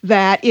know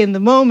that in the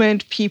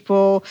moment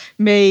people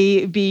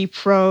may be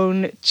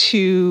prone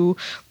to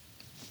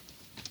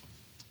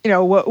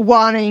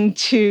wanting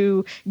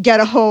to get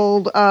a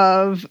hold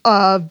of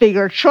a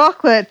bigger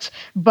chocolate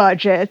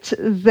budget,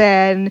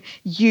 then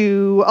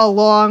you,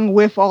 along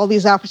with all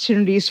these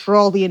opportunities for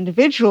all the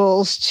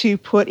individuals to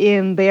put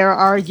in their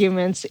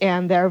arguments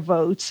and their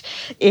votes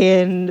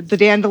in the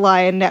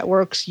dandelion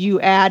networks,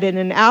 you add in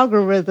an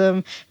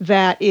algorithm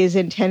that is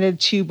intended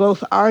to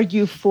both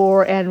argue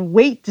for and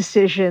weight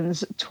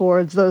decisions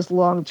towards those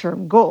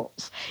long-term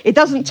goals. It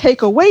doesn't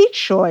take away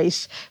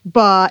choice,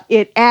 but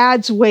it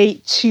adds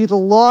weight to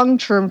the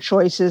long-term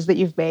choices that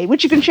you've made,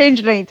 which you can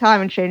change at any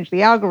time and change the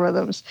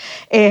algorithms,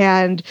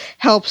 and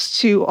helps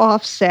to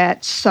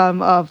offset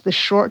some of the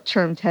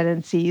short-term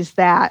tendencies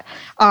that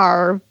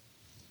are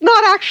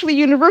not actually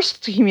universal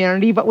to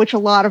humanity, but which a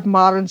lot of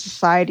modern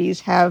societies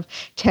have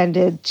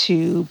tended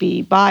to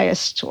be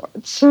biased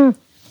towards.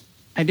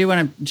 I do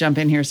want to jump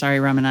in here, sorry,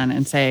 Ramanan,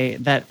 and say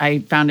that I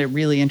found it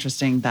really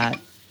interesting that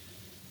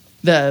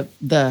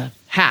the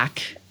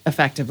hack,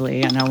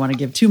 effectively, and I don't want to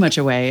give too much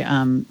away,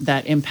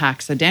 that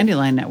impacts the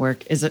dandelion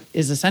network is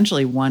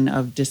essentially one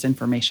of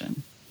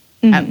disinformation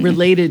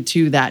related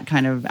to that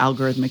kind of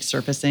algorithmic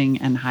surfacing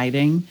and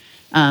hiding.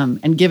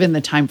 And given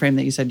the time frame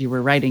that you said you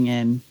were writing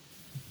in,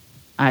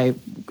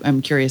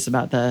 I'm curious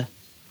about the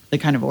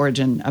kind of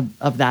origin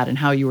of that and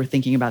how you were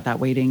thinking about that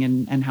weighting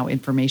and how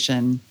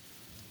information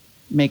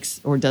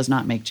makes or does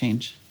not make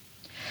change.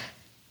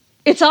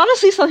 It's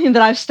honestly something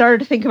that I've started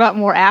to think about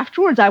more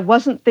afterwards. I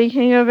wasn't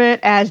thinking of it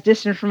as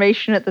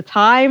disinformation at the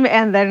time,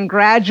 and then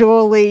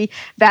gradually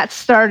that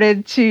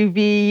started to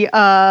be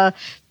a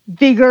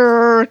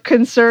bigger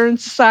concern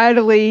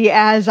societally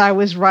as I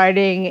was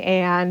writing,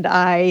 and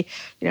I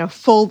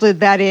folded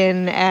that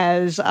in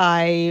as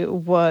I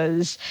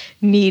was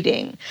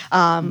needing.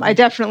 I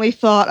definitely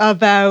thought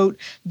about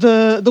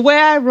the way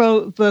I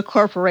wrote the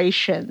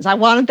corporations. I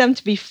wanted them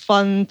to be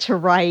fun to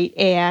write,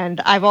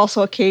 and I've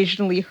also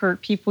occasionally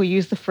heard people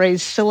use the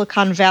phrase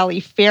Silicon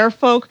Valley fair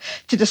folk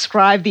to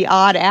describe the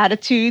odd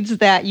attitudes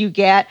that you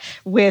get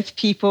with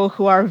people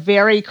who are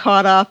very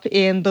caught up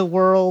in the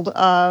world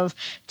of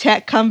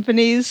tech companies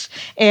companies.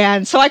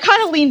 And so I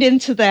kind of leaned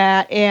into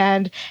that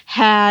and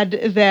had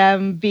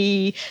them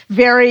be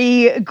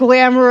very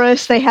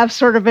glamorous. They have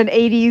sort of an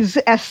 80s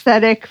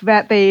aesthetic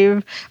that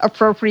they've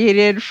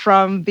appropriated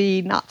from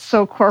the not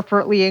so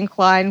corporately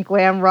inclined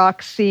glam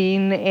rock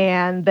scene.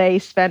 And they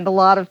spend a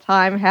lot of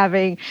time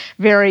having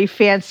very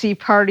fancy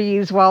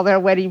parties while they're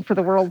waiting for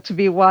the world to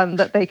be one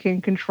that they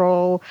can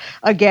control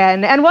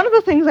again. And one of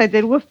the things I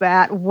did with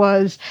that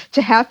was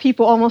to have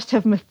people almost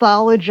have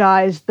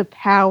mythologized the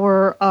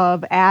power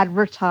of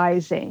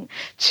advertising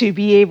to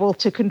be able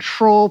to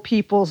control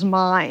people's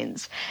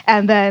minds,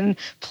 and then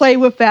play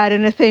with that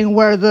in a thing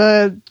where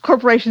the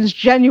corporations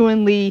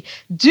genuinely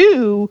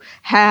do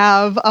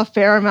have a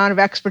fair amount of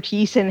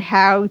expertise in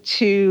how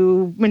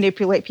to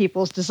manipulate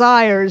people's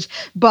desires,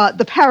 but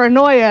the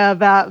paranoia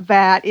about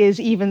that is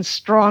even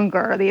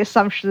stronger. The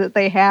assumption that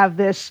they have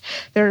this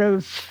sort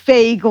of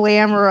fey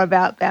glamour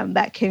about them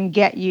that can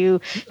get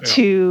you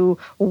to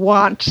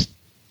want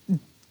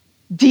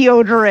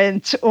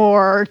deodorant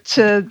or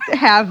to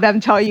have them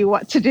tell you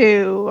what to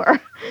do.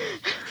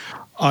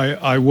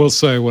 I will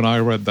say, when I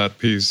read that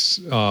piece,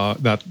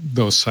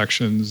 those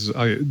sections,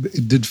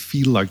 it did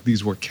feel like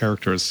these were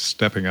characters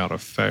stepping out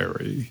of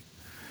fairy.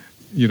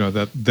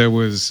 That there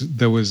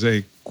was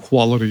a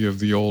quality of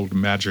the old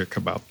magic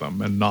about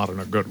them, and not in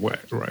a good way,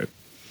 right?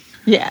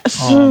 Yes.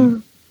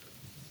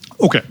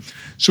 Okay,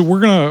 so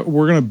we're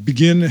gonna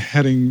begin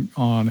heading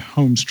on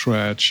home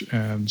stretch,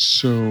 and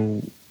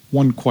so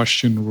one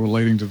question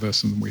relating to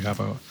this, and we have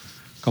a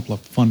couple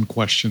of fun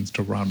questions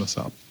to round us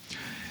up.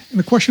 And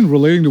the question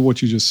relating to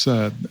what you just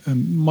said,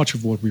 and much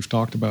of what we've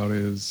talked about,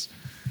 is,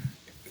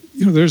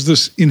 there's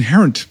this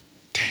inherent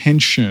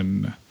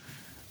tension.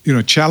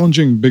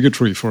 Challenging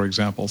bigotry, for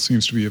example,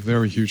 seems to be a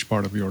very huge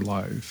part of your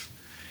life.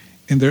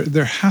 And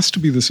there has to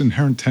be this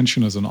inherent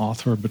tension as an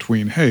author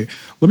between, hey,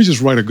 let me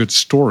just write a good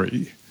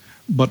story,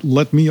 but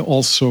let me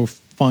also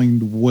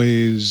find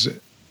ways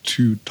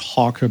to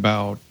talk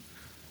about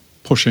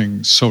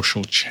pushing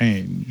social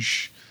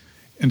change.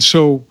 And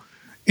so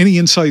any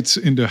insights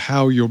into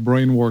how your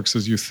brain works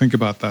as you think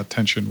about that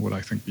tension would,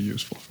 I think, be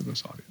useful for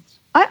this audience.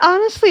 I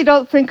honestly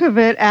don't think of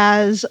it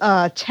as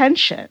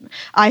tension.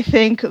 I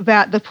think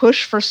that the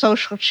push for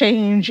social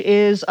change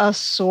is a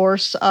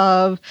source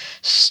of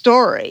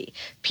story.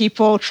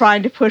 People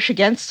trying to push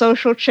against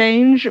social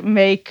change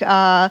make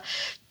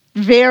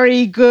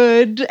very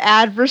good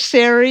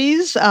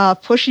adversaries.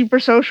 Pushing for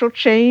social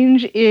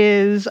change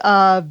is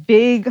a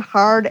big,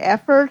 hard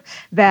effort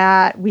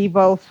that we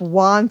both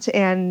want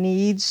and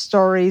need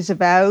stories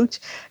about.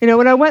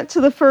 When I went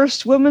to the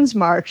first Women's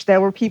March, there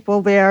were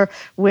people there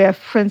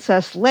with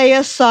Princess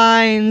Leia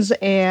signs,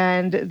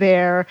 and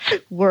there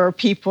were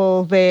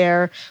people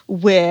there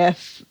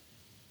with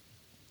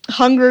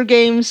Hunger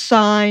Games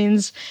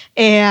signs,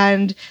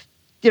 and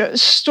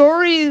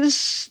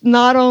stories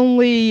not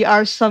only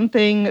are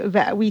something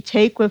that we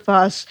take with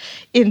us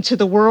into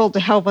the world to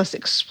help us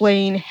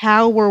explain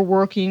how we're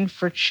working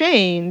for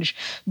change,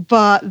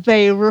 but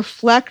they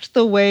reflect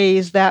the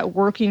ways that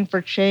working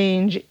for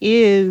change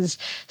is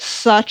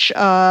such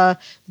a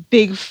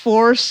big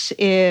force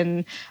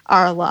in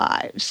our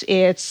lives.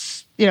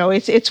 It's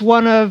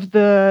one of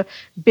the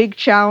big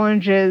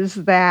challenges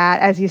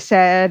that, as you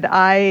said,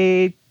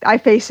 I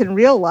face in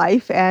real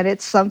life, and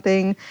it's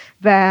something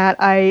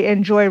that I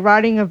enjoy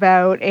writing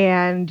about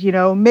and,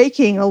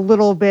 making a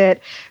little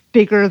bit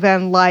bigger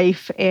than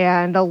life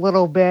and a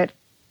little bit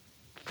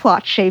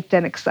plot-shaped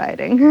and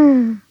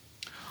exciting.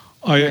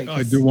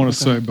 I do want to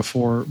say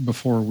before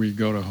we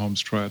go to home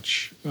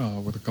stretch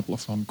with a couple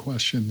of fun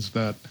questions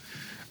that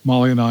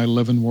Molly and I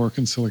live and work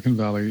in Silicon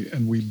Valley,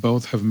 and we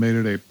both have made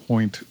it a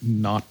point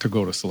not to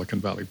go to Silicon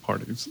Valley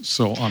parties.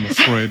 So I'm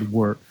afraid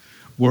we're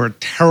a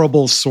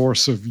terrible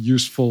source of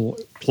useful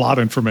plot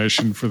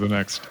information for the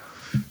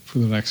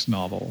next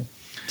novel.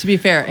 To be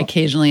fair,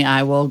 occasionally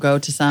I will go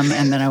to some,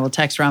 and then I will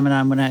text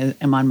Ramadan when I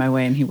am on my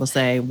way, and he will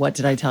say, "What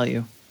did I tell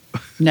you?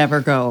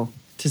 Never go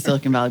to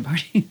Silicon Valley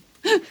party."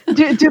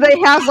 Do they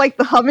have like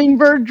the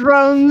hummingbird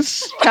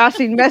drones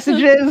passing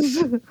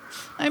messages?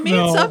 I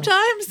mean,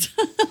 sometimes.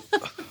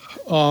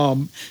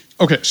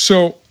 Okay,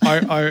 so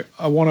I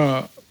want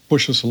to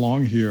push us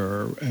along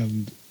here,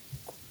 and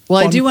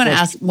I do want to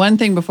ask one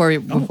thing before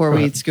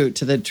we scoot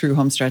to the true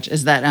home stretch.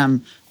 Is that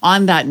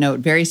on that note,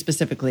 very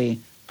specifically,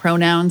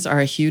 pronouns are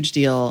a huge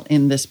deal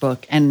in this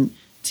book, and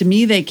to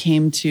me, they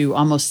came to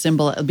almost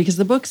symbol because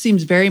the book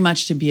seems very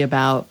much to be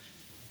about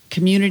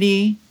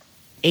community,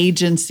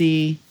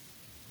 agency,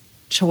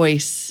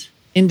 choice,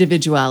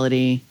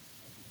 individuality,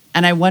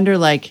 and I wonder,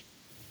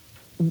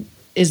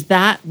 was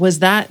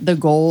that the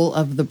goal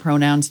of the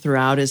pronouns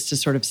throughout? Is to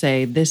sort of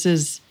say this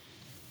is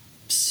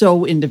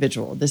so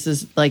individual. This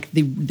is like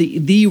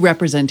the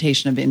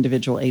representation of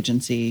individual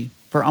agency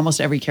for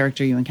almost every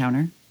character you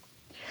encounter.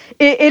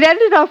 It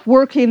ended up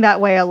working that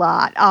way a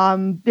lot.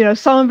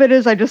 Some of it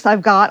is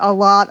I've got a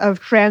lot of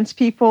trans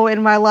people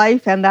in my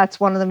life, and that's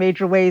one of the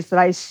major ways that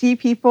I see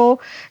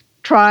people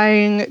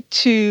trying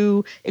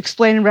to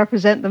explain and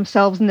represent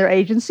themselves and their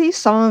agency.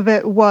 Some of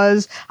it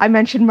was, I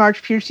mentioned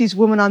Marge Piercy's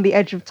Woman on the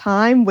Edge of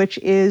Time, which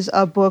is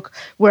a book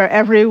where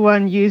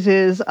everyone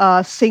uses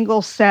a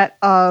single set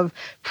of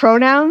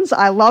pronouns.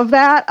 I love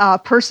that.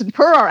 Person,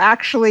 per are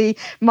actually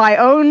my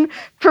own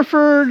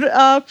preferred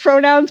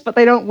pronouns, but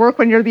they don't work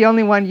when you're the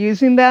only one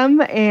using them.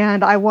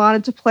 And I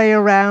wanted to play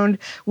around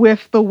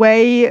with the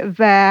way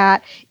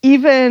that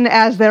even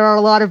as there are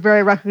a lot of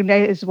very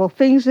recognizable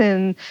things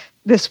in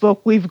this book,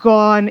 we've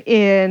gone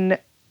in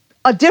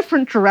a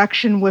different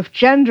direction with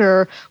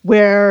gender,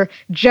 where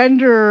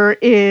gender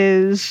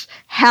is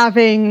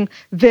having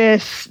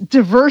this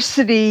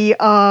diversity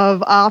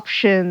of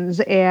options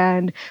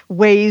and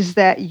ways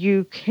that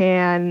you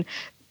can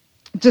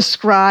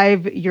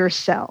describe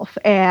yourself.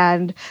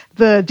 And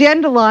the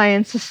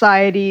dandelion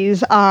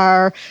societies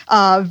are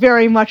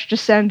very much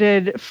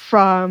descended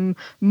from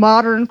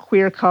modern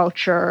queer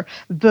culture.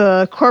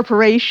 The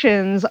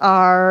corporations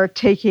are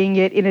taking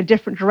it in a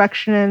different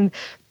direction. And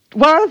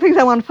one of the things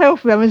I want to play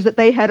with them is that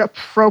they had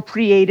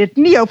appropriated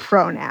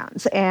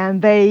neopronouns,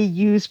 and they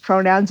use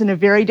pronouns in a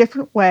very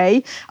different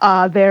way.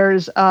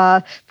 There's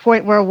a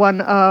point where one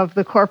of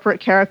the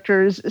corporate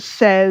characters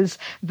says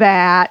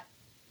that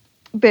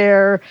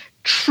their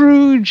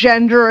true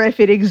gender, if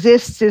it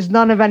exists, is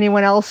none of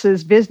anyone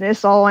else's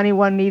business. All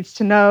anyone needs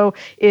to know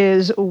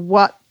is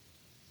what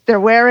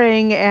they're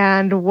wearing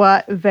and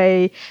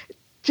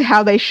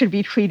how they should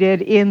be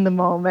treated in the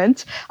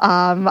moment.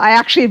 I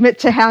actually admit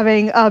to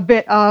having a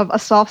bit of a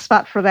soft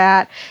spot for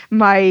that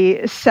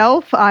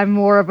myself. I'm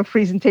more of a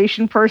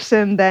presentation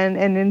person than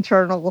an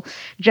internal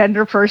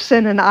gender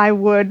person, and I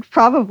would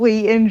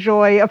probably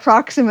enjoy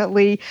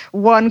approximately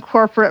one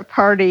corporate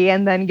party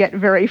and then get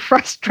very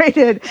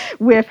frustrated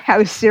with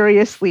how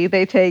seriously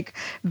they take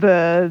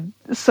the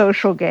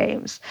social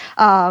games.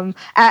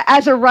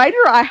 As a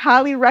writer, I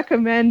highly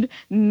recommend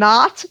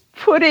not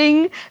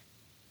putting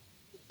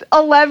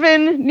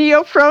 11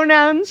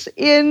 neopronouns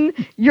in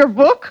your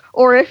book,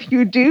 or if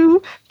you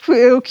do,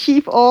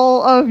 keep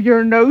all of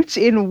your notes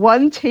in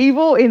one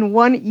table in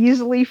one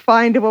easily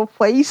findable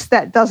place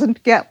that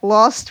doesn't get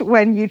lost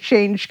when you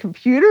change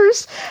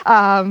computers.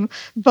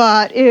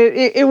 But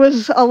it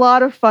was a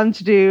lot of fun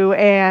to do,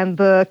 and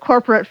the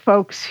corporate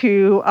folks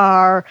who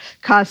are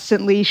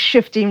constantly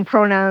shifting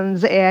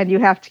pronouns, and you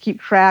have to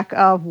keep track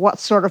of what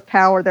sort of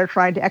power they're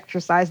trying to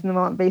exercise in the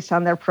moment based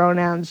on their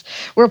pronouns,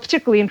 were a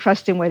particularly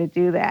interesting way to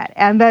do that.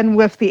 And then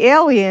with the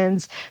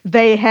aliens,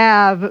 they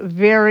have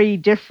very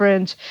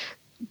different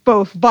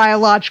both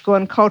biological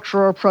and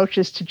cultural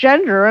approaches to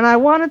gender, and I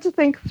wanted to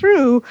think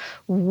through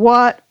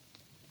what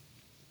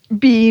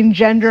being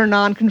gender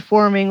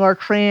nonconforming or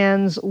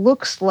trans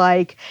looks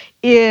like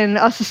in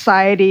a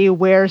society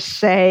where,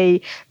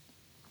 say,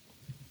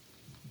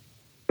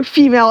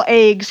 female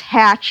eggs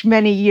hatch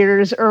many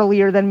years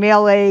earlier than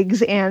male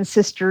eggs and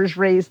sisters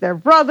raise their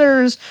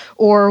brothers,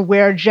 or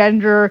where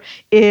gender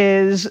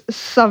is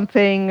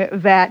something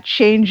that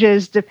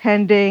changes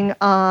depending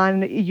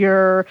on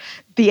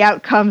the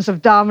outcomes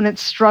of dominant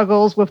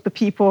struggles with the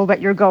people that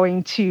you're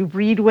going to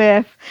breed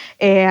with,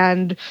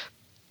 and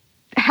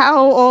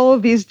how all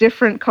of these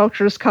different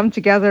cultures come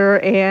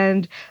together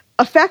and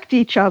affect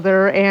each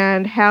other,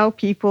 and how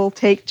people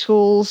take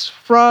tools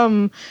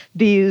from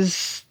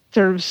these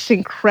sort of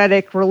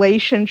syncretic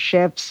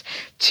relationships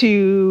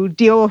to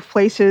deal with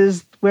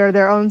places where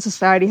their own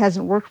society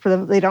hasn't worked for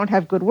them, that they don't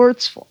have good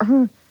words for.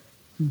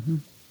 Mm-hmm.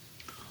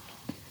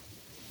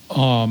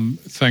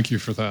 Thank you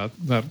for that.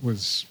 That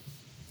was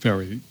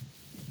very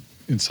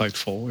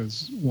insightful,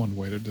 is one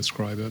way to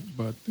describe it.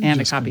 And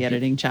a copy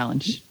editing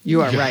challenge.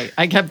 You are right.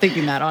 I kept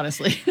thinking that,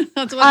 honestly.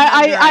 That's what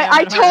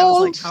I told. I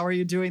was like, how are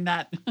you doing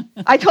that?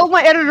 I told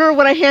my editor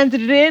when I handed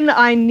it in,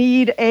 I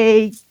need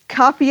a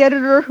copy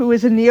editor who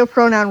is a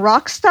neopronoun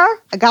rock star.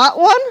 I got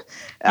one.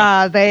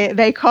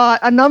 They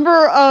caught a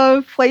number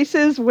of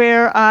places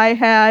where I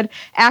had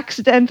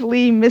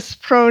accidentally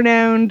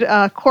mispronounced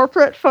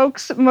corporate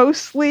folks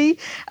mostly,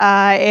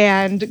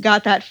 and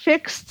got that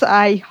fixed.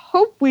 I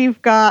hope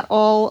we've got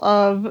all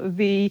of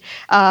the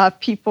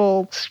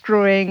people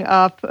screwing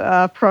up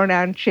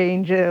pronoun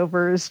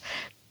changeovers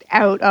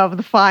out of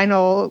the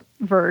final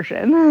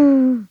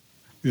version.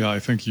 Yeah, I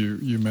think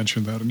you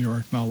mentioned that in your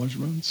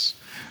acknowledgments.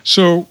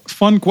 So,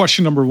 fun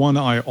question number one,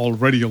 I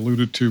already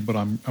alluded to, but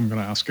I'm going to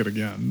ask it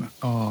again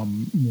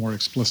more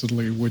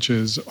explicitly, which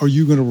is, are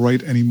you going to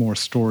write any more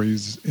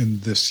stories in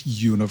this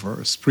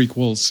universe?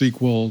 Prequels,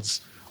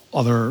 sequels,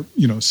 other,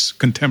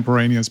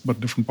 contemporaneous but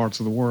different parts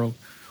of the world?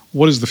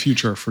 What is the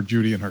future for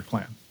Judy and her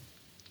clan?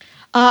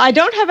 I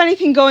don't have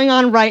anything going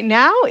on right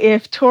now.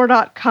 If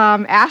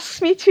Tor.com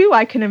asks me to,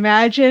 I can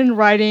imagine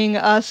writing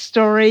a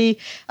story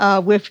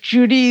with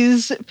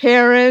Judy's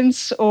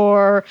parents,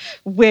 or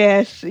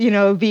with,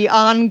 the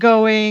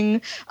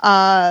ongoing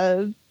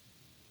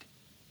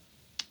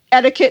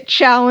etiquette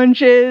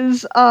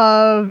challenges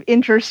of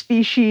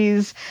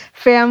interspecies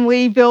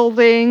family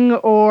building,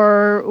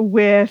 or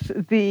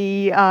with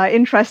the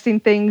interesting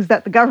things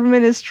that the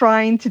government is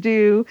trying to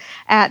do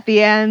at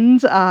the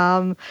end.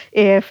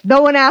 If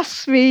no one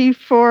asks me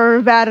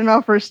for that and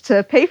offers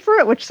to pay for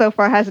it, which so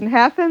far hasn't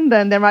happened,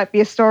 then there might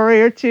be a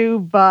story or two.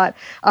 But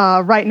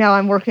right now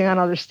I'm working on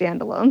other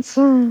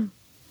standalones.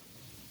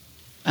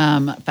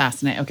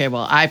 Fascinating. Okay,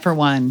 well, I, for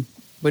one,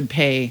 would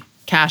pay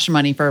cash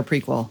money for a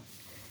prequel,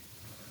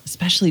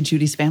 especially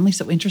Judy's family.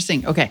 So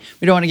interesting. Okay,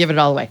 we don't want to give it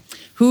all away.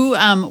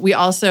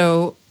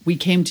 We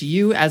came to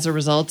you as a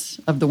result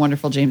of the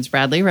wonderful James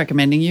Bradley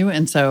recommending you.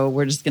 And so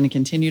we're just going to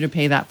continue to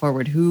pay that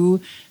forward.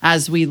 Who,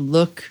 as we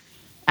look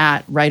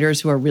at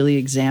writers who are really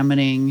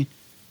examining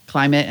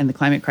climate and the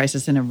climate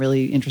crisis in a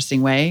really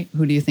interesting way,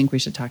 who do you think we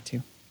should talk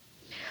to?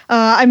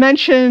 I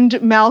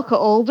mentioned Malka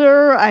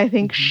Older. I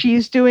think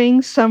she's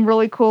doing some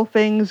really cool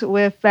things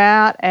with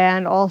that,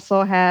 and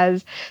also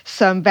has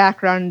some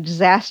background in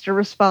disaster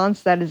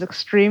response that is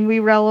extremely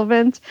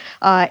relevant.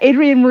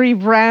 Adrienne Marie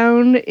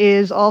Brown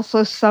is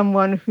also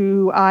someone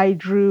who I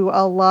drew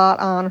a lot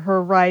on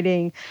her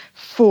writing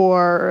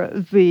for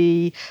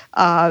the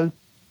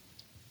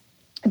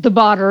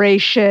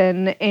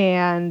moderation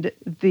and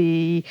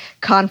the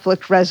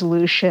conflict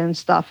resolution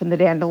stuff in the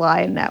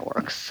Dandelion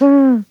networks.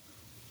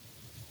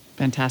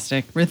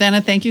 Fantastic.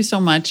 Ruthanna, thank you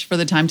so much for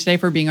the time today,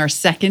 for being our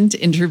second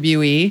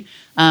interviewee.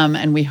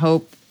 And we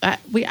hope,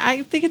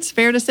 I think it's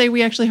fair to say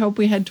we actually hope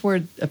we head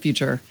toward a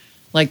future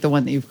like the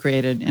one that you've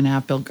created in a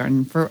half-built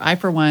garden. I,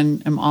 for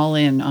one, am all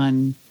in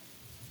on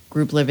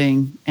group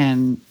living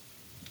and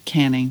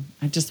canning.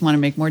 I just want to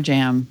make more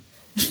jam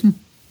and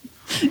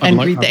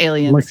greet the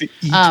aliens. I'd like to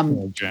eat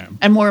more jam.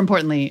 And more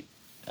importantly,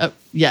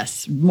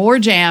 yes, more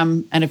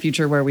jam and a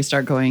future where we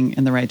start going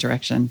in the right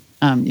direction.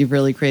 You've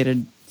really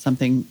created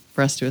something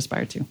for us to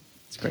aspire to.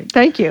 It's great.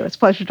 Thank you. It's a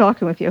pleasure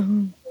talking with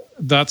you.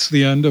 That's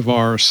the end of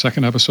our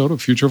second episode of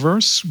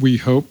Futureverse. We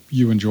hope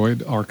you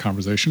enjoyed our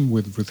conversation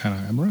with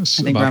Ruthanna Emrys.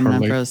 I think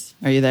Raman Ambrose.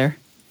 Are you there?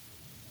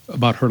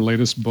 About her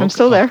latest book, I'm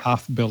still there.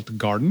 Half-Built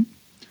Garden,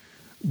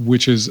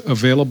 which is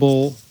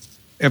available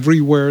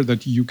everywhere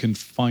that you can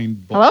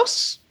find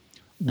books.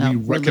 Hello? We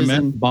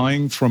recommend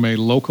buying from a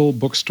local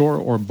bookstore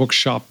or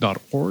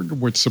bookshop.org,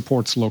 which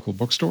supports local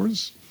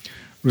bookstores.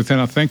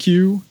 Ruthanna, thank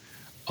you.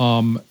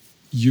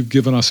 You've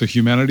given us a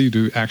humanity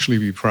to actually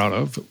be proud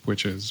of,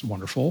 which is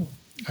wonderful.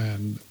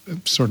 And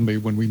certainly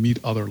when we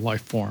meet other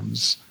life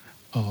forms,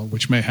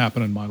 which may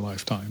happen in my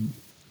lifetime,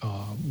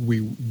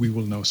 we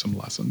will know some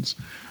lessons.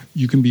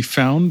 You can be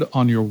found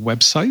on your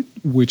website,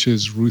 which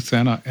is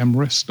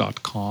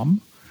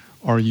ruthannaemrys.com,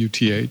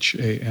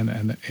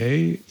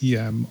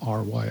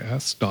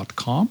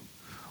 RUTHANNAEMRYS.com,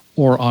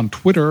 or on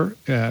Twitter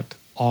at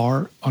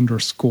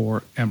r_Emrys,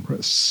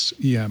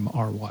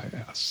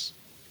 EMRYS.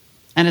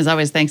 And as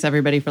always, thanks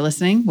everybody for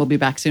listening. We'll be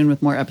back soon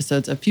with more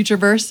episodes of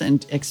Futureverse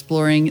and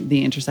exploring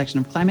the intersection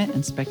of climate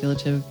and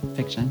speculative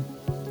fiction.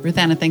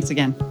 Ruthanna, thanks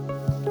again.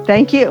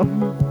 Thank you.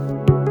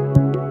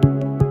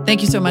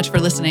 Thank you so much for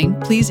listening.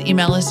 Please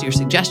email us your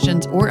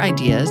suggestions or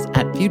ideas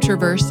at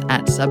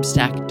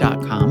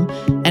futureverse@substack.com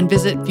and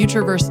visit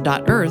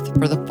futureverse.earth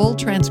for the full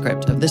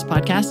transcript of this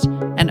podcast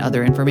and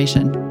other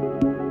information.